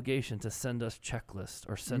no obligation to send us checklists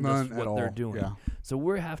or send us what they're doing. Yeah. So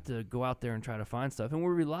we have to go out there and try to find stuff, and we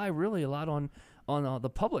rely really a lot on the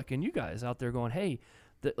public and you guys out there going, hey,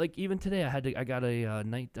 Like even today, I got a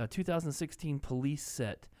 2016 police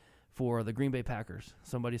set for the Green Bay Packers.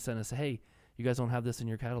 Somebody sent us, hey, you guys don't have this in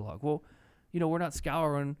your catalog. Well, we're not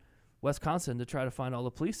scouring Wisconsin to try to find all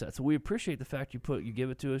the police sets. So we appreciate the fact you give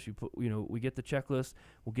it to us. We get the checklist.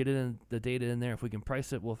 We'll get the data in there. If we can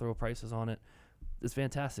price it, we'll throw prices on it. It's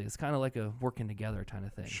fantastic. It's kind of like a working together kind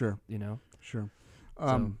of thing. Sure. Sure.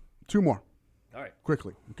 Two more. All right.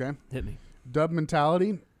 Quickly. Okay. Hit me. Dub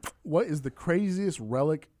mentality. What is the craziest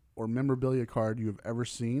relic or memorabilia card you have ever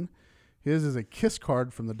seen? His is a Kiss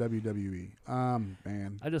card from the WWE.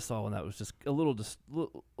 Man. I just saw one that was just a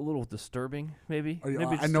little disturbing, maybe.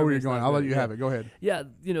 I know where you're going. I'll let you have it. Go ahead. Yeah,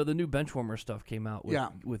 the new Benchwarmer stuff came out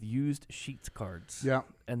with used Sheets cards. Yeah.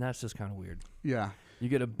 And that's just kind of weird. Yeah. You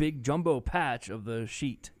get a big jumbo patch of the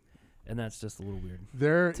sheet, and that's just a little weird.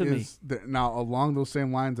 There is now along those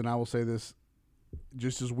same lines, and I will say this,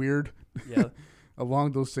 just as weird. Yeah.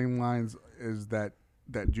 Along those same lines is that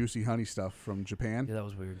Juicy Honey stuff from Japan. Yeah, that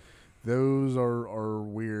was weird. Those are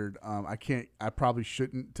weird. I probably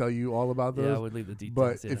shouldn't tell you all about those. Yeah, I would leave the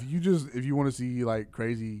But details. if you want to see like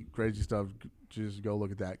crazy stuff, just go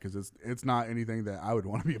look at that because it's not anything that I would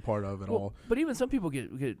want to be a part of at all. But even some people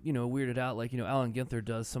get weirded out. Like Alan Ginther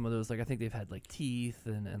does some of those. Like I think they've had like teeth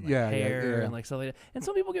and like hair and like stuff like that. And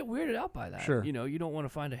some people get weirded out by that. Sure. You don't want to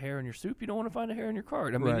find a hair in your soup. You don't want to find a hair in your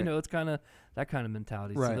card. I mean, it's kind of that kind of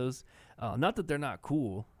mentality. Right. So those, not that they're not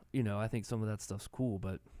cool. I think some of that stuff's cool,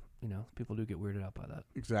 but. People do get weirded out by that.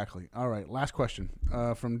 Exactly. All right. Last question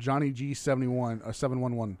from Johnny G71 or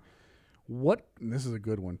 711. What? And this is a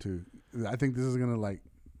good one too. I think this is gonna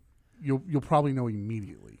you'll probably know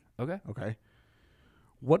immediately. Okay. Okay.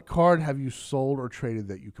 What card have you sold or traded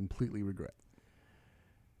that you completely regret?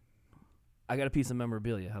 I got a piece of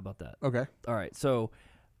memorabilia. How about that? Okay. All right. So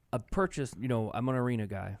I purchased. I'm an arena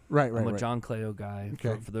guy. Right. I'm a John Cleo guy.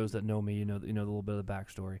 Okay. For those that know me, you know the little bit of the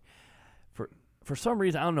backstory. For some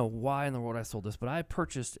reason, I don't know why in the world I sold this, but I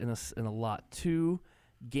purchased in a lot 2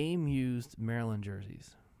 game-used Maryland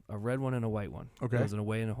jerseys, a red one and a white one. Okay. It was an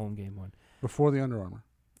away and a home game one. Before the Under Armour.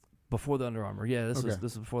 Before the Under Armour. Yeah, this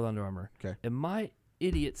was before the Under Armour. Okay. And my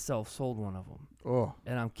idiot self sold one of them. Oh.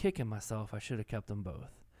 And I'm kicking myself. I should have kept them both.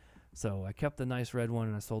 So I kept the nice red one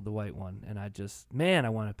and I sold the white one. And I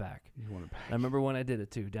want it back. You want it back. I remember when I did it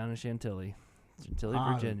too, down in Chantilly,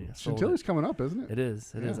 Virginia. Chantilly's coming up, isn't it? It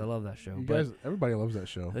is. It is. I love that show. Everybody loves that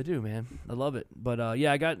show. I do, man. I love it. But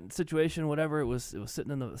I got situation, whatever. It was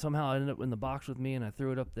sitting in the. Somehow I ended up in the box with me, and I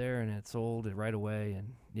threw it up there, and it sold it right away.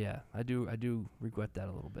 And yeah, I do regret that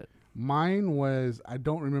a little bit. Mine was, I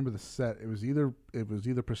don't remember the set. It was either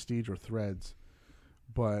Prestige or Threads,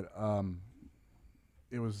 but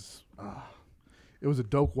it was a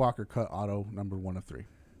Doak Walker cut auto number 1 of 3.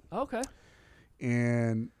 Okay.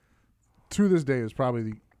 And to this day, it's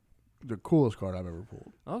probably the coolest card I've ever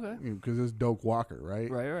pulled. Okay. Because it's Doak Walker, right?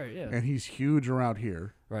 Right, yeah. And he's huge around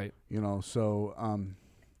here. Right. So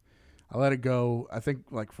I let it go. I think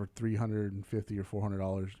like for $350 or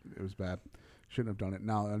 $400, it was bad. Shouldn't have done it.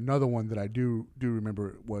 Now another one that I do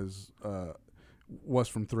remember was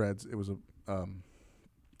from Threads. It was a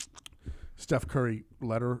Steph Curry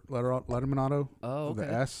Letterman auto. Oh, okay.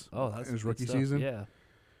 The S. Oh, that's in his good rookie stuff. season. Yeah.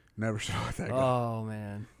 Never should let that go. Oh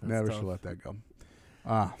man. Never should let that go.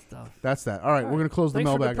 Stuff. That's that. All right, we're gonna close the Thanks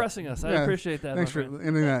mailbag. Thanks for depressing us. I appreciate that. Thanks for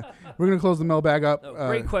ending that. We're gonna close the mailbag up.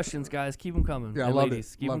 Great questions, guys. Keep them coming. Yeah, and loved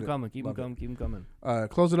ladies, it. keep Loved them it. coming. Keep them coming. Keep them coming.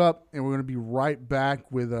 Close it up, and we're gonna be right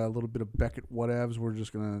back with a little bit of Beckett whatevs. We're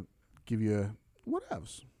just gonna give you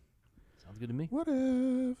whatevs. Sounds good to me.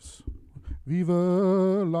 Whatevs. Viva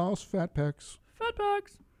Los Fat Packs. Fat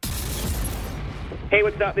Packs. Hey,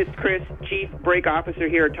 what's up? This is Chris, Chief Brake Officer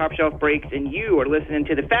here at Top Shelf Brakes, and you are listening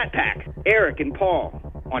to the Fat Pack, Eric and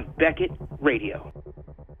Paul, on Beckett Radio.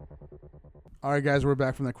 All right, guys, we're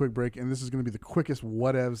back from that quick break, and this is going to be the quickest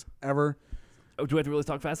whatevs ever. Oh, do we have to really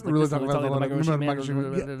talk fast? Like Really this? talk Really about talk like the Micro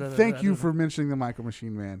Machine Man? Yeah, thank you for mentioning the Micro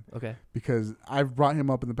Machine Man. Okay. Because I've brought him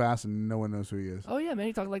up in the past, and no one knows who he is. Oh yeah, man,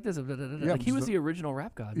 he talked like this. Yeah, Like he was the original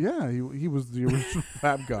rap god. Yeah, he was the original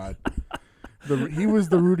rap god. He was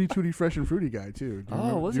the Rudy Tooty Fresh and Fruity guy too. Do you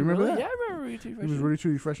remember really? that? Yeah, I remember Rudy Tooty Fresh. He was Rudy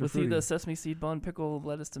Tooty Fresh and Was Fruity. he the sesame seed bun, pickle,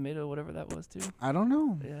 lettuce, tomato, whatever that was too? I don't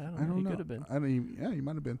know. Yeah, I don't know. He could have been. Yeah, he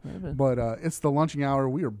might have been. Might have been. But it's the lunching hour.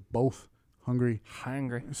 We are both hungry,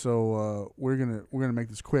 so we're gonna make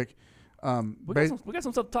this quick. We got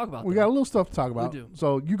some stuff to talk about. We got a little stuff to talk about. We do.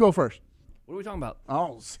 So you go first. What are we talking about?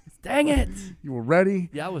 Oh, dang it! You were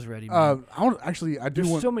ready. Yeah, I was ready. Man.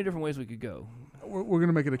 There's so many different ways we could go. We're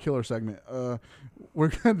gonna make it a killer segment. We're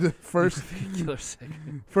gonna first. Killer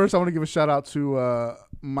segment. First, I want to give a shout out to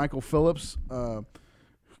Michael Phillips.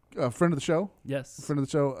 friend of the show. Yes. Friend of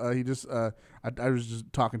the show. He just I was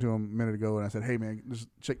just talking to him a minute ago, and I said, "Hey man, just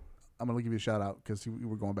check. I'm gonna give you a shout out because we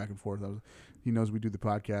were going back and forth. He knows we do the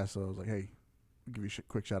podcast, so I was like, hey, I'll give you a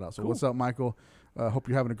quick shout out. So what's up, Michael? Hope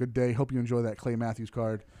you're having a good day. Hope you enjoy that Clay Matthews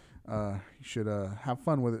card. You should have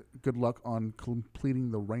fun with it. Good luck on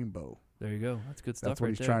completing the rainbow." There you go. That's good stuff. That's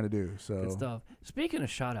what he's trying to do. So good stuff. Speaking of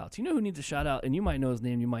shout outs, you know who needs a shout out? And you might know his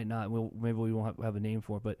name, you might not. Maybe we won't have a name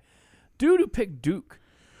for it. But dude who picked Duke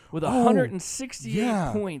with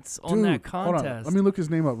 168 points on that contest. Hold on. Let me look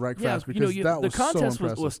his name up fast because that was so impressive. The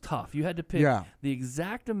contest was tough. You had to pick the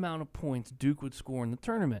exact amount of points Duke would score in the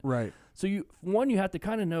tournament. Right. So you have to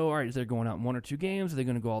kind of know, all right, is they going out in 1 or 2 games? Are they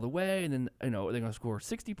going to go all the way? And then, are they going to score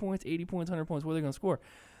 60 points, 80 points, 100 points? What are they going to score?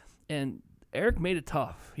 And Eric made it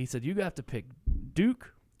tough. He said, you have to pick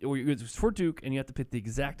Duke, or it's for Duke, and you have to pick the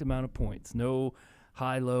exact amount of points. No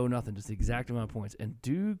high, low, nothing, just the exact amount of points. And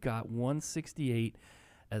Duke got 168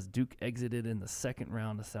 as Duke exited in the second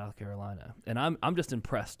round of South Carolina. And I'm just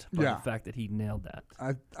impressed by the fact that he nailed that.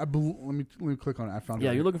 Let me click on it. I found it.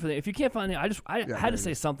 Yeah, you're looking for that. If you can't find it, I had to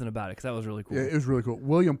say something about it because that was really cool. Yeah, it was really cool.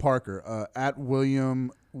 William Parker, at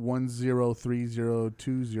William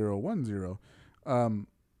 10302010.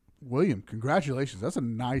 William, congratulations. That's a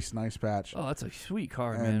nice patch. Oh, that's a sweet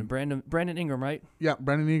card, man. Brandon Ingram, right? Yeah,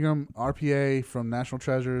 Brandon Ingram, RPA from National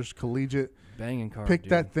Treasures, collegiate. Banging card, Picked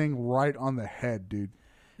that thing right on the head, dude.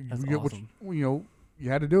 That's awesome. You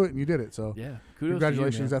had to do it, and you did it. So yeah, kudos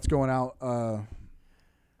congratulations. to you, man. That's going out.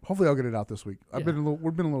 Hopefully, I'll get it out this week. We've been a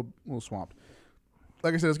little swamped.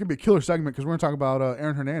 Like I said, it's gonna be a killer segment because we're gonna talk about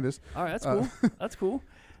Aaron Hernandez. All right, that's cool. That's cool.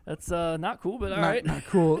 That's not cool, but all right. Not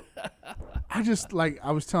cool. I just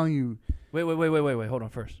I was telling you. Wait. Hold on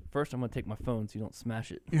first. First, I'm going to take my phone so you don't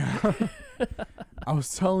smash it. Yeah. I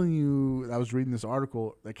was telling you, I was reading this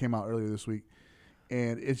article that came out earlier this week,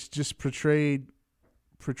 and it's just portrayed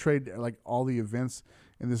like all the events.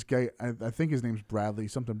 And this guy, I think his name's Bradley,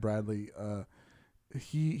 something Bradley.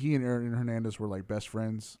 He and Aaron Hernandez were like best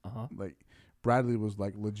friends. Like Bradley was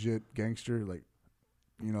like legit gangster, like,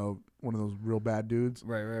 one of those real bad dudes.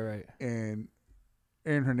 Right. And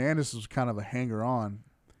Aaron Hernandez was kind of a hanger-on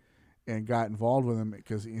and got involved with him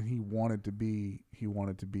because he wanted to be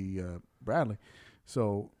Bradley.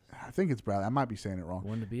 So I think it's Bradley. I might be saying it wrong.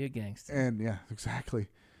 Wanted to be a gangster. And yeah, exactly.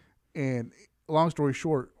 And long story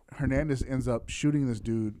short, Hernandez ends up shooting this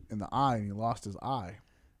dude in the eye, and he lost his eye.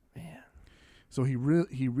 Man. So he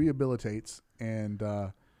rehabilitates, and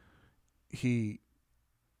his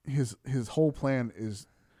whole plan is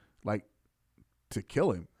like to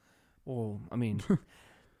kill him. Well, I mean,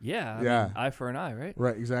 yeah, I mean, eye for an eye, right?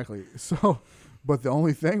 Right, exactly. So, but the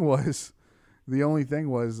only thing was,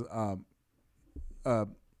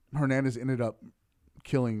 Hernandez ended up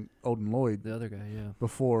killing Odin Lloyd, the other guy,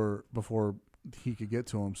 before he could get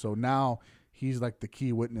to him. So now he's like the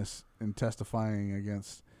key witness in testifying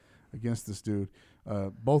against this dude.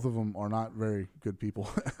 Both of them are not very good people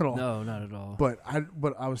at all. No, not at all. But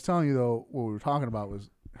I was telling you though, what we were talking about was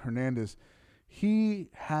Hernandez. He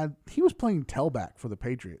was playing tailback for the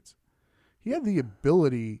Patriots. He had the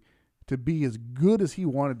ability to be as good as he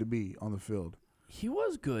wanted to be on the field. He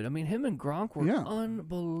was good. I mean, him and Gronk were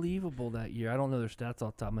unbelievable that year. I don't know their stats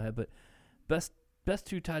off the top of my head, but best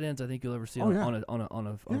 2 tight ends I think you'll ever see on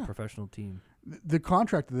a professional team. The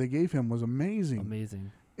contract that they gave him was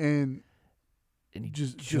amazing. And he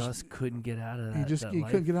just couldn't get out of that. He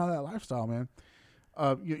couldn't get out of that lifestyle, man.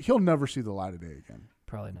 He'll never see the light of day again.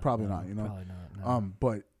 Probably not. Probably not. No.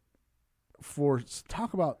 But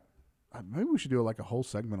talk about maybe we should do like a whole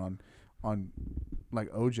segment on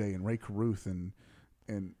like OJ and Ray Caruth and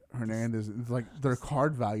Hernandez, like their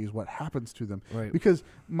card values, what happens to them. Right. Because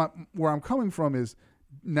where I'm coming from is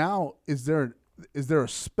now is there a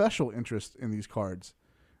special interest in these cards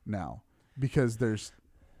now because there's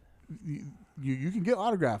you can get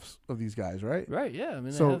autographs of these guys, right? Right. Yeah. I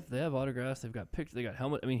mean, they have autographs. They've got pictures. They got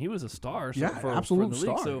helmet. I mean, he was a star. So for absolute the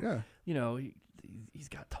league, star. So he's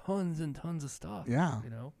got tons and tons of stuff. Yeah.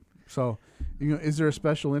 So, is there a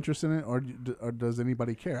special interest in it, or does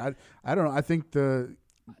anybody care? I don't know. I think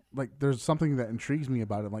there's something that intrigues me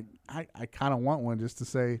about it. Like I kind of want one just to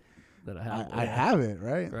say that I have it,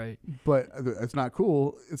 right? Right. But it's not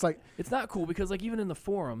cool. It's like it's not cool because like even in the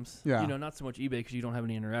forums, not so much eBay because you don't have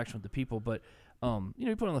any interaction with the people, but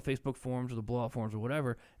you put it on the Facebook forums or the blowout forums or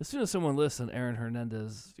whatever. As soon as someone lists an Aaron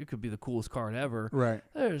Hernandez, it could be the coolest card ever. Right.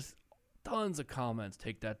 There's tons of comments.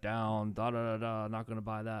 Take that down. Da da da da. Not going to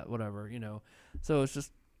buy that. Whatever. So it's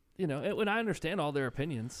just and I understand all their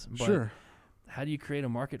opinions. But sure. How do you create a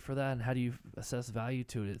market for that, and how do you assess value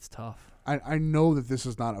to it? It's tough. I know that this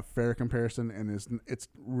is not a fair comparison, and it's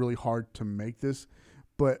really hard to make this,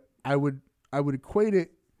 but I would equate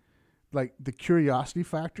it like the curiosity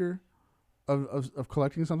factor of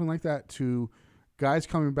collecting something like that to guys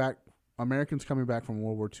coming back, Americans coming back from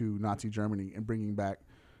World War II, Nazi Germany, and bringing back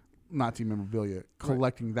Nazi memorabilia,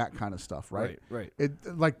 collecting that kind of stuff, right? Right. It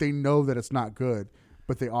like they know that it's not good,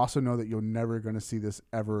 but they also know that you're never going to see this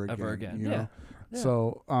ever again. You know? Yeah.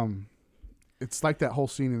 So it's like that whole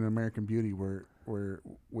scene in American Beauty where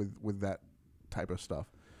with that type of stuff.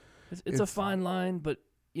 It's a fine line, but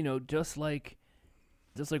just like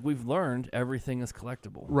we've learned, everything is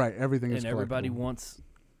collectible. Right, everything is collectible. And everybody wants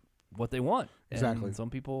what they want. Exactly. And some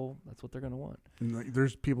people, that's what they're going to want. And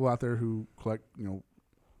there's people out there who collect,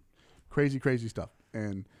 crazy stuff.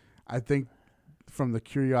 And I think from the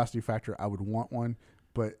curiosity factor, I would want one,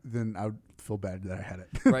 but then I would feel bad that I had it.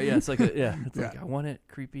 Right, yeah. It's like, like, I want it,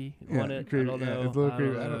 creepy. I want it, creepy, I don't know. it's a little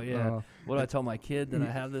creepy. I don't know. What do I tell my kid that I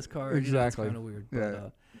have this card? Exactly. It's kind of weird. Yeah.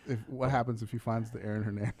 What happens if he finds the Aaron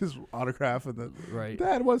Hernandez autograph and then, right.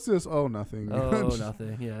 Dad, what's this? Oh, nothing. Oh,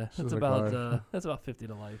 nothing. Yeah, Just that's about 50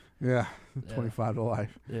 to life. Yeah, 25 to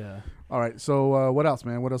life. Yeah. All right. So what else,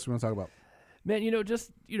 man? What else we want to talk about? Man,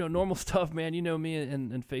 just normal stuff, man. Me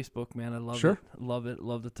and Facebook, man. I love it. Love it.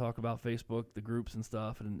 Love to talk about Facebook, the groups and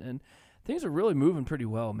stuff, and things are really moving pretty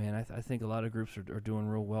well, man. I think a lot of groups are doing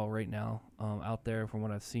real well right now out there from what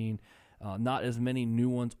I've seen. Not as many new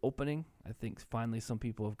ones opening. I think finally some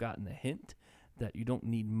people have gotten the hint that you don't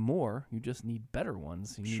need more. You just need better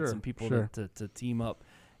ones. You need some people to team up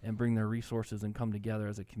and bring their resources and come together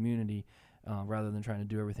as a community rather than trying to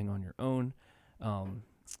do everything on your own.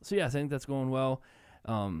 So, yeah, I think that's going well.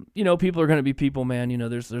 People are going to be people, man.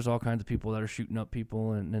 There's all kinds of people that are shooting up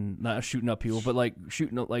people and not shooting up people, but like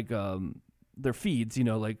shooting up like their feeds,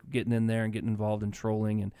 like getting in there and getting involved in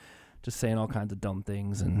trolling and just saying all kinds of dumb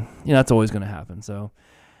things, and that's always going to happen. So,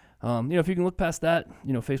 if you can look past that,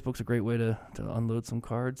 Facebook's a great way to unload some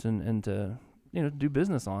cards and to do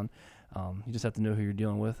business on. You just have to know who you're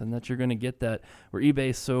dealing with, and that you're going to get that. Where eBay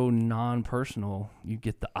is so non-personal, you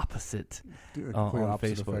get the opposite on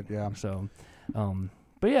Facebook. Effect, yeah. So,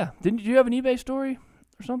 but yeah, did you have an eBay story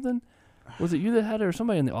or something? Was it you that had it, or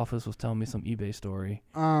somebody in the office was telling me some eBay story?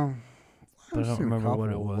 But I don't remember what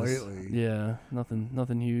it was. Lately. Yeah,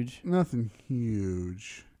 nothing huge. Nothing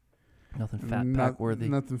huge. Nothing fat pack worthy.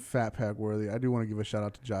 Nothing fat pack worthy. I do want to give a shout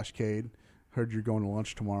out to Josh Cade. Heard you're going to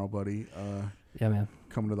lunch tomorrow, buddy. Yeah, man.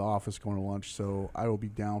 Coming to the office, going to lunch, so I will be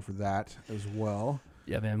down for that as well.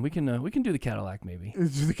 Yeah, man. We can do the Cadillac maybe.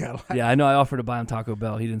 It's the Cadillac. Yeah, I know. I offered to buy him Taco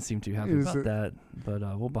Bell. He didn't seem too happy about that, but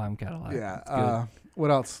we'll buy him Cadillac. Yeah. What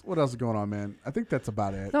else? What else is going on, man? I think that's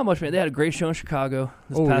about it. Not much, man. They had a great show in Chicago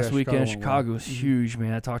this past weekend. Chicago was Mm-hmm. huge,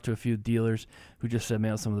 man. I talked to a few dealers who just said,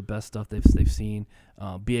 man, some of the best stuff they've seen.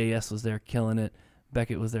 BAS was there killing it.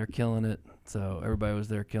 Beckett was there killing it. So everybody was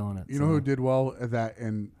there killing it. You know who did well at that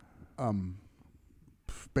in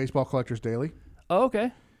Baseball Collectors Daily? Oh,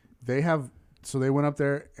 okay. They went up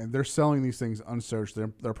there and they're selling these things unsearched.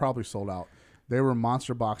 They're probably sold out. They were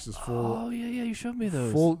monster boxes full. Oh yeah, you showed me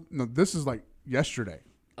those. No, this is like yesterday.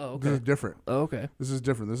 Oh, okay. This is different. Oh, okay. This is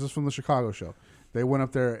different. This is from the Chicago show. They went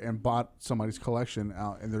up there and bought somebody's collection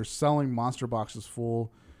out, and they're selling monster boxes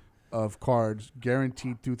full of cards,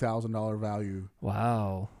 guaranteed $2,000 value.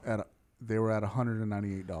 Wow. They were at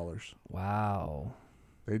 $198. Wow.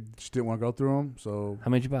 They just didn't want to go through them. So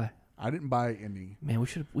how many did you buy? I didn't buy any. Man,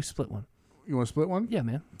 we split one. You want to split one? Yeah,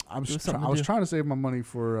 man. I was trying to save my money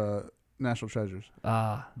for National Treasures.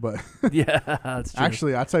 But yeah, that's true.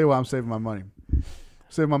 Actually, I'll tell you why I'm saving my money.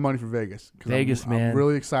 Save my money for Vegas. Vegas, man. I'm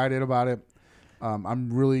really excited about it.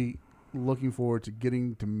 I'm really looking forward to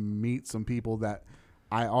getting to meet some people that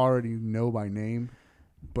I already know by name,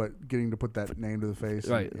 but getting to put that name to the face.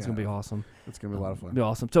 Right. It's going to be awesome. It's going to be a lot of fun. It'll be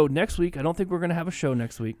awesome. So next week, I don't think we're going to have a show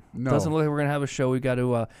next week. No. Doesn't look like we're going to have a show. We got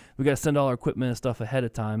to send all our equipment and stuff ahead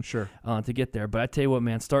of time. Sure. To get there. But I tell you what,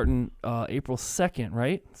 man, starting April 2nd,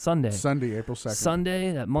 right? Sunday, April 2nd.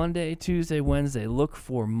 Sunday, that Monday, Tuesday, Wednesday, look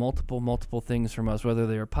for multiple things from us, whether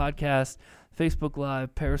they are podcasts, Facebook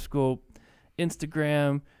Live, Periscope,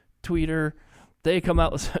 Instagram, Twitter. They come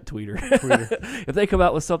out with Twitter. If they come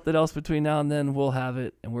out with something else between now and then, we'll have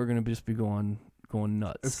it, and we're gonna just be going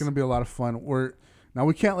nuts. It's gonna be a lot of fun.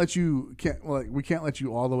 We can't let you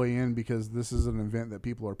all the way in because this is an event that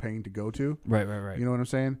people are paying to go to. Right. You know what I'm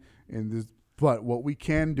saying? But what we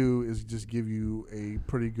can do is just give you a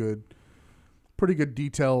pretty good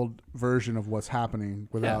detailed version of what's happening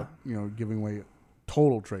without giving away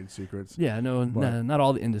total trade secrets. Yeah, not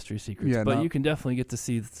all the industry secrets, Yeah, but you can definitely get to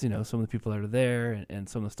see some of the people that are there and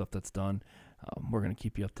some of the stuff that's done. We're going to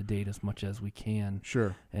keep you up to date as much as we can.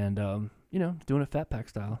 Sure. And doing it Fat Pack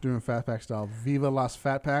style. Doing Fat Pack style. Viva Las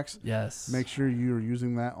Fat Packs. Yes. Make sure you're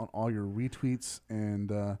using that on all your retweets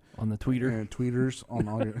and on the tweeter and tweeters on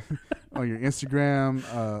all your on your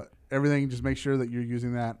Instagram. Everything. Just make sure that you're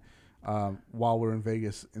using that while we're in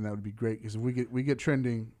Vegas, and that would be great because if we get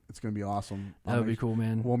trending, it's gonna be awesome. That would be cool,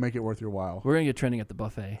 man. We'll make it worth your while. We're gonna get trending at the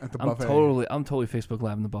buffet. At the buffet. I'm totally Facebook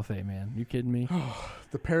Live in the buffet, man. You kidding me?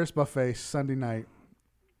 The Paris buffet Sunday night.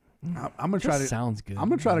 I'm gonna try to. Sounds good. I'm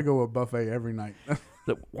gonna try to go to a buffet every night.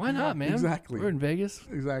 Why not, man? Exactly. We're in Vegas.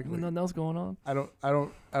 Exactly. Nothing else going on. I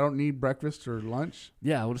don't need breakfast or lunch.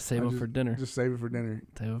 Yeah, we'll just save it for dinner. Just save it for dinner.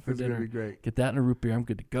 Save it for it's dinner. Gonna be great. Get that and a root beer. I'm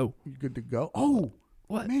good to go. You good to go? Oh,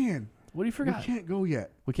 what? Man, what do you forgot? We can't go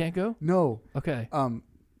yet. We can't go? No. Okay.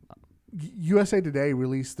 USA Today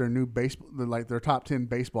released their new their top 10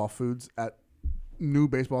 baseball foods at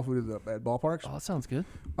ballparks. Oh, that sounds good.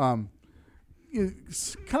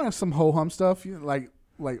 It's kind of some ho hum stuff, like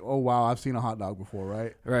oh wow, I've seen a hot dog before,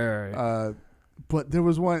 right? Right. But there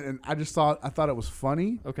was one, and I thought it was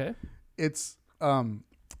funny. Okay. It's an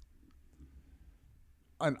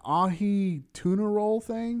ahi tuna roll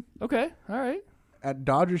thing. Okay. All right. At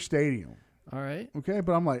Dodger Stadium. All right. Okay,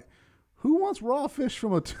 but I'm like, who wants raw fish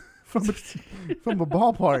from a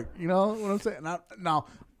ballpark? You know what I'm saying? Now,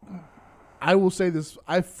 I will say this: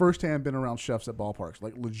 I've firsthand been around chefs at ballparks,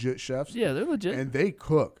 like legit chefs. Yeah, they're legit, and they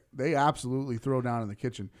cook. They absolutely throw down in the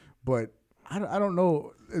kitchen. But I don't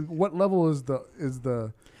know what level is the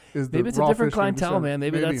maybe it's a different clientele, man.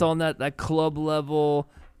 Maybe that's on that club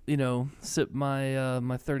level. Sip my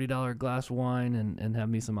my $30 glass of wine and have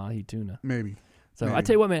me some ahi tuna. Maybe. So I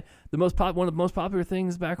tell you what, man, one of the most popular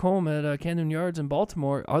things back home at Camden Yards in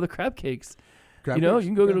Baltimore are the crab cakes. You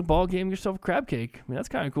can go to a ball game, get yourself a crab cake. I mean, that's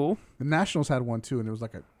kind of cool. The Nationals had one too, and it was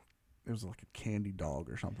like a candy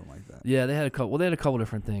dog or something like that. Yeah, they had a couple. Well, they had a couple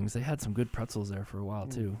different things. They had some good pretzels there for a while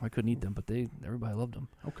too. I couldn't eat them, but everybody loved them.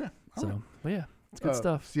 Okay. So, but yeah, it's good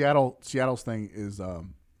stuff. Seattle's thing is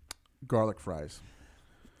garlic fries.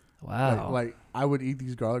 Wow. Like I would eat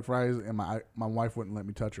these garlic fries, and my wife wouldn't let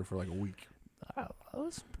me touch her for like a week.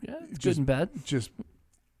 It's good and bad. Just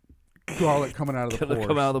garlic coming out of the pores.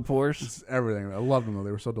 Come out of the pores. It's everything. I loved them though;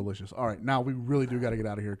 they were so delicious. All right, now we really do got to get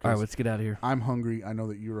out of here. All right, let's get out of here. I'm hungry. I know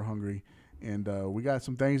that you are hungry, and we got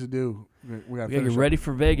some things to do. We got to get ready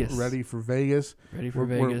for Vegas. Ready for Vegas.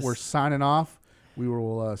 We're signing off. We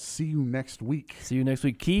will see you next week.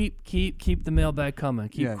 Keep the mailbag coming.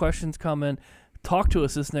 Keep questions coming. Talk to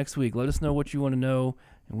us this next week. Let us know what you want to know,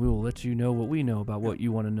 and we will let you know what we know about what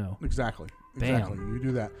you want to know. Exactly. Bam. Exactly. You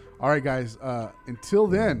do that. All right, guys. Until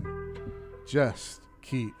then, just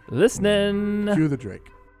keep listening. Cue the Drake.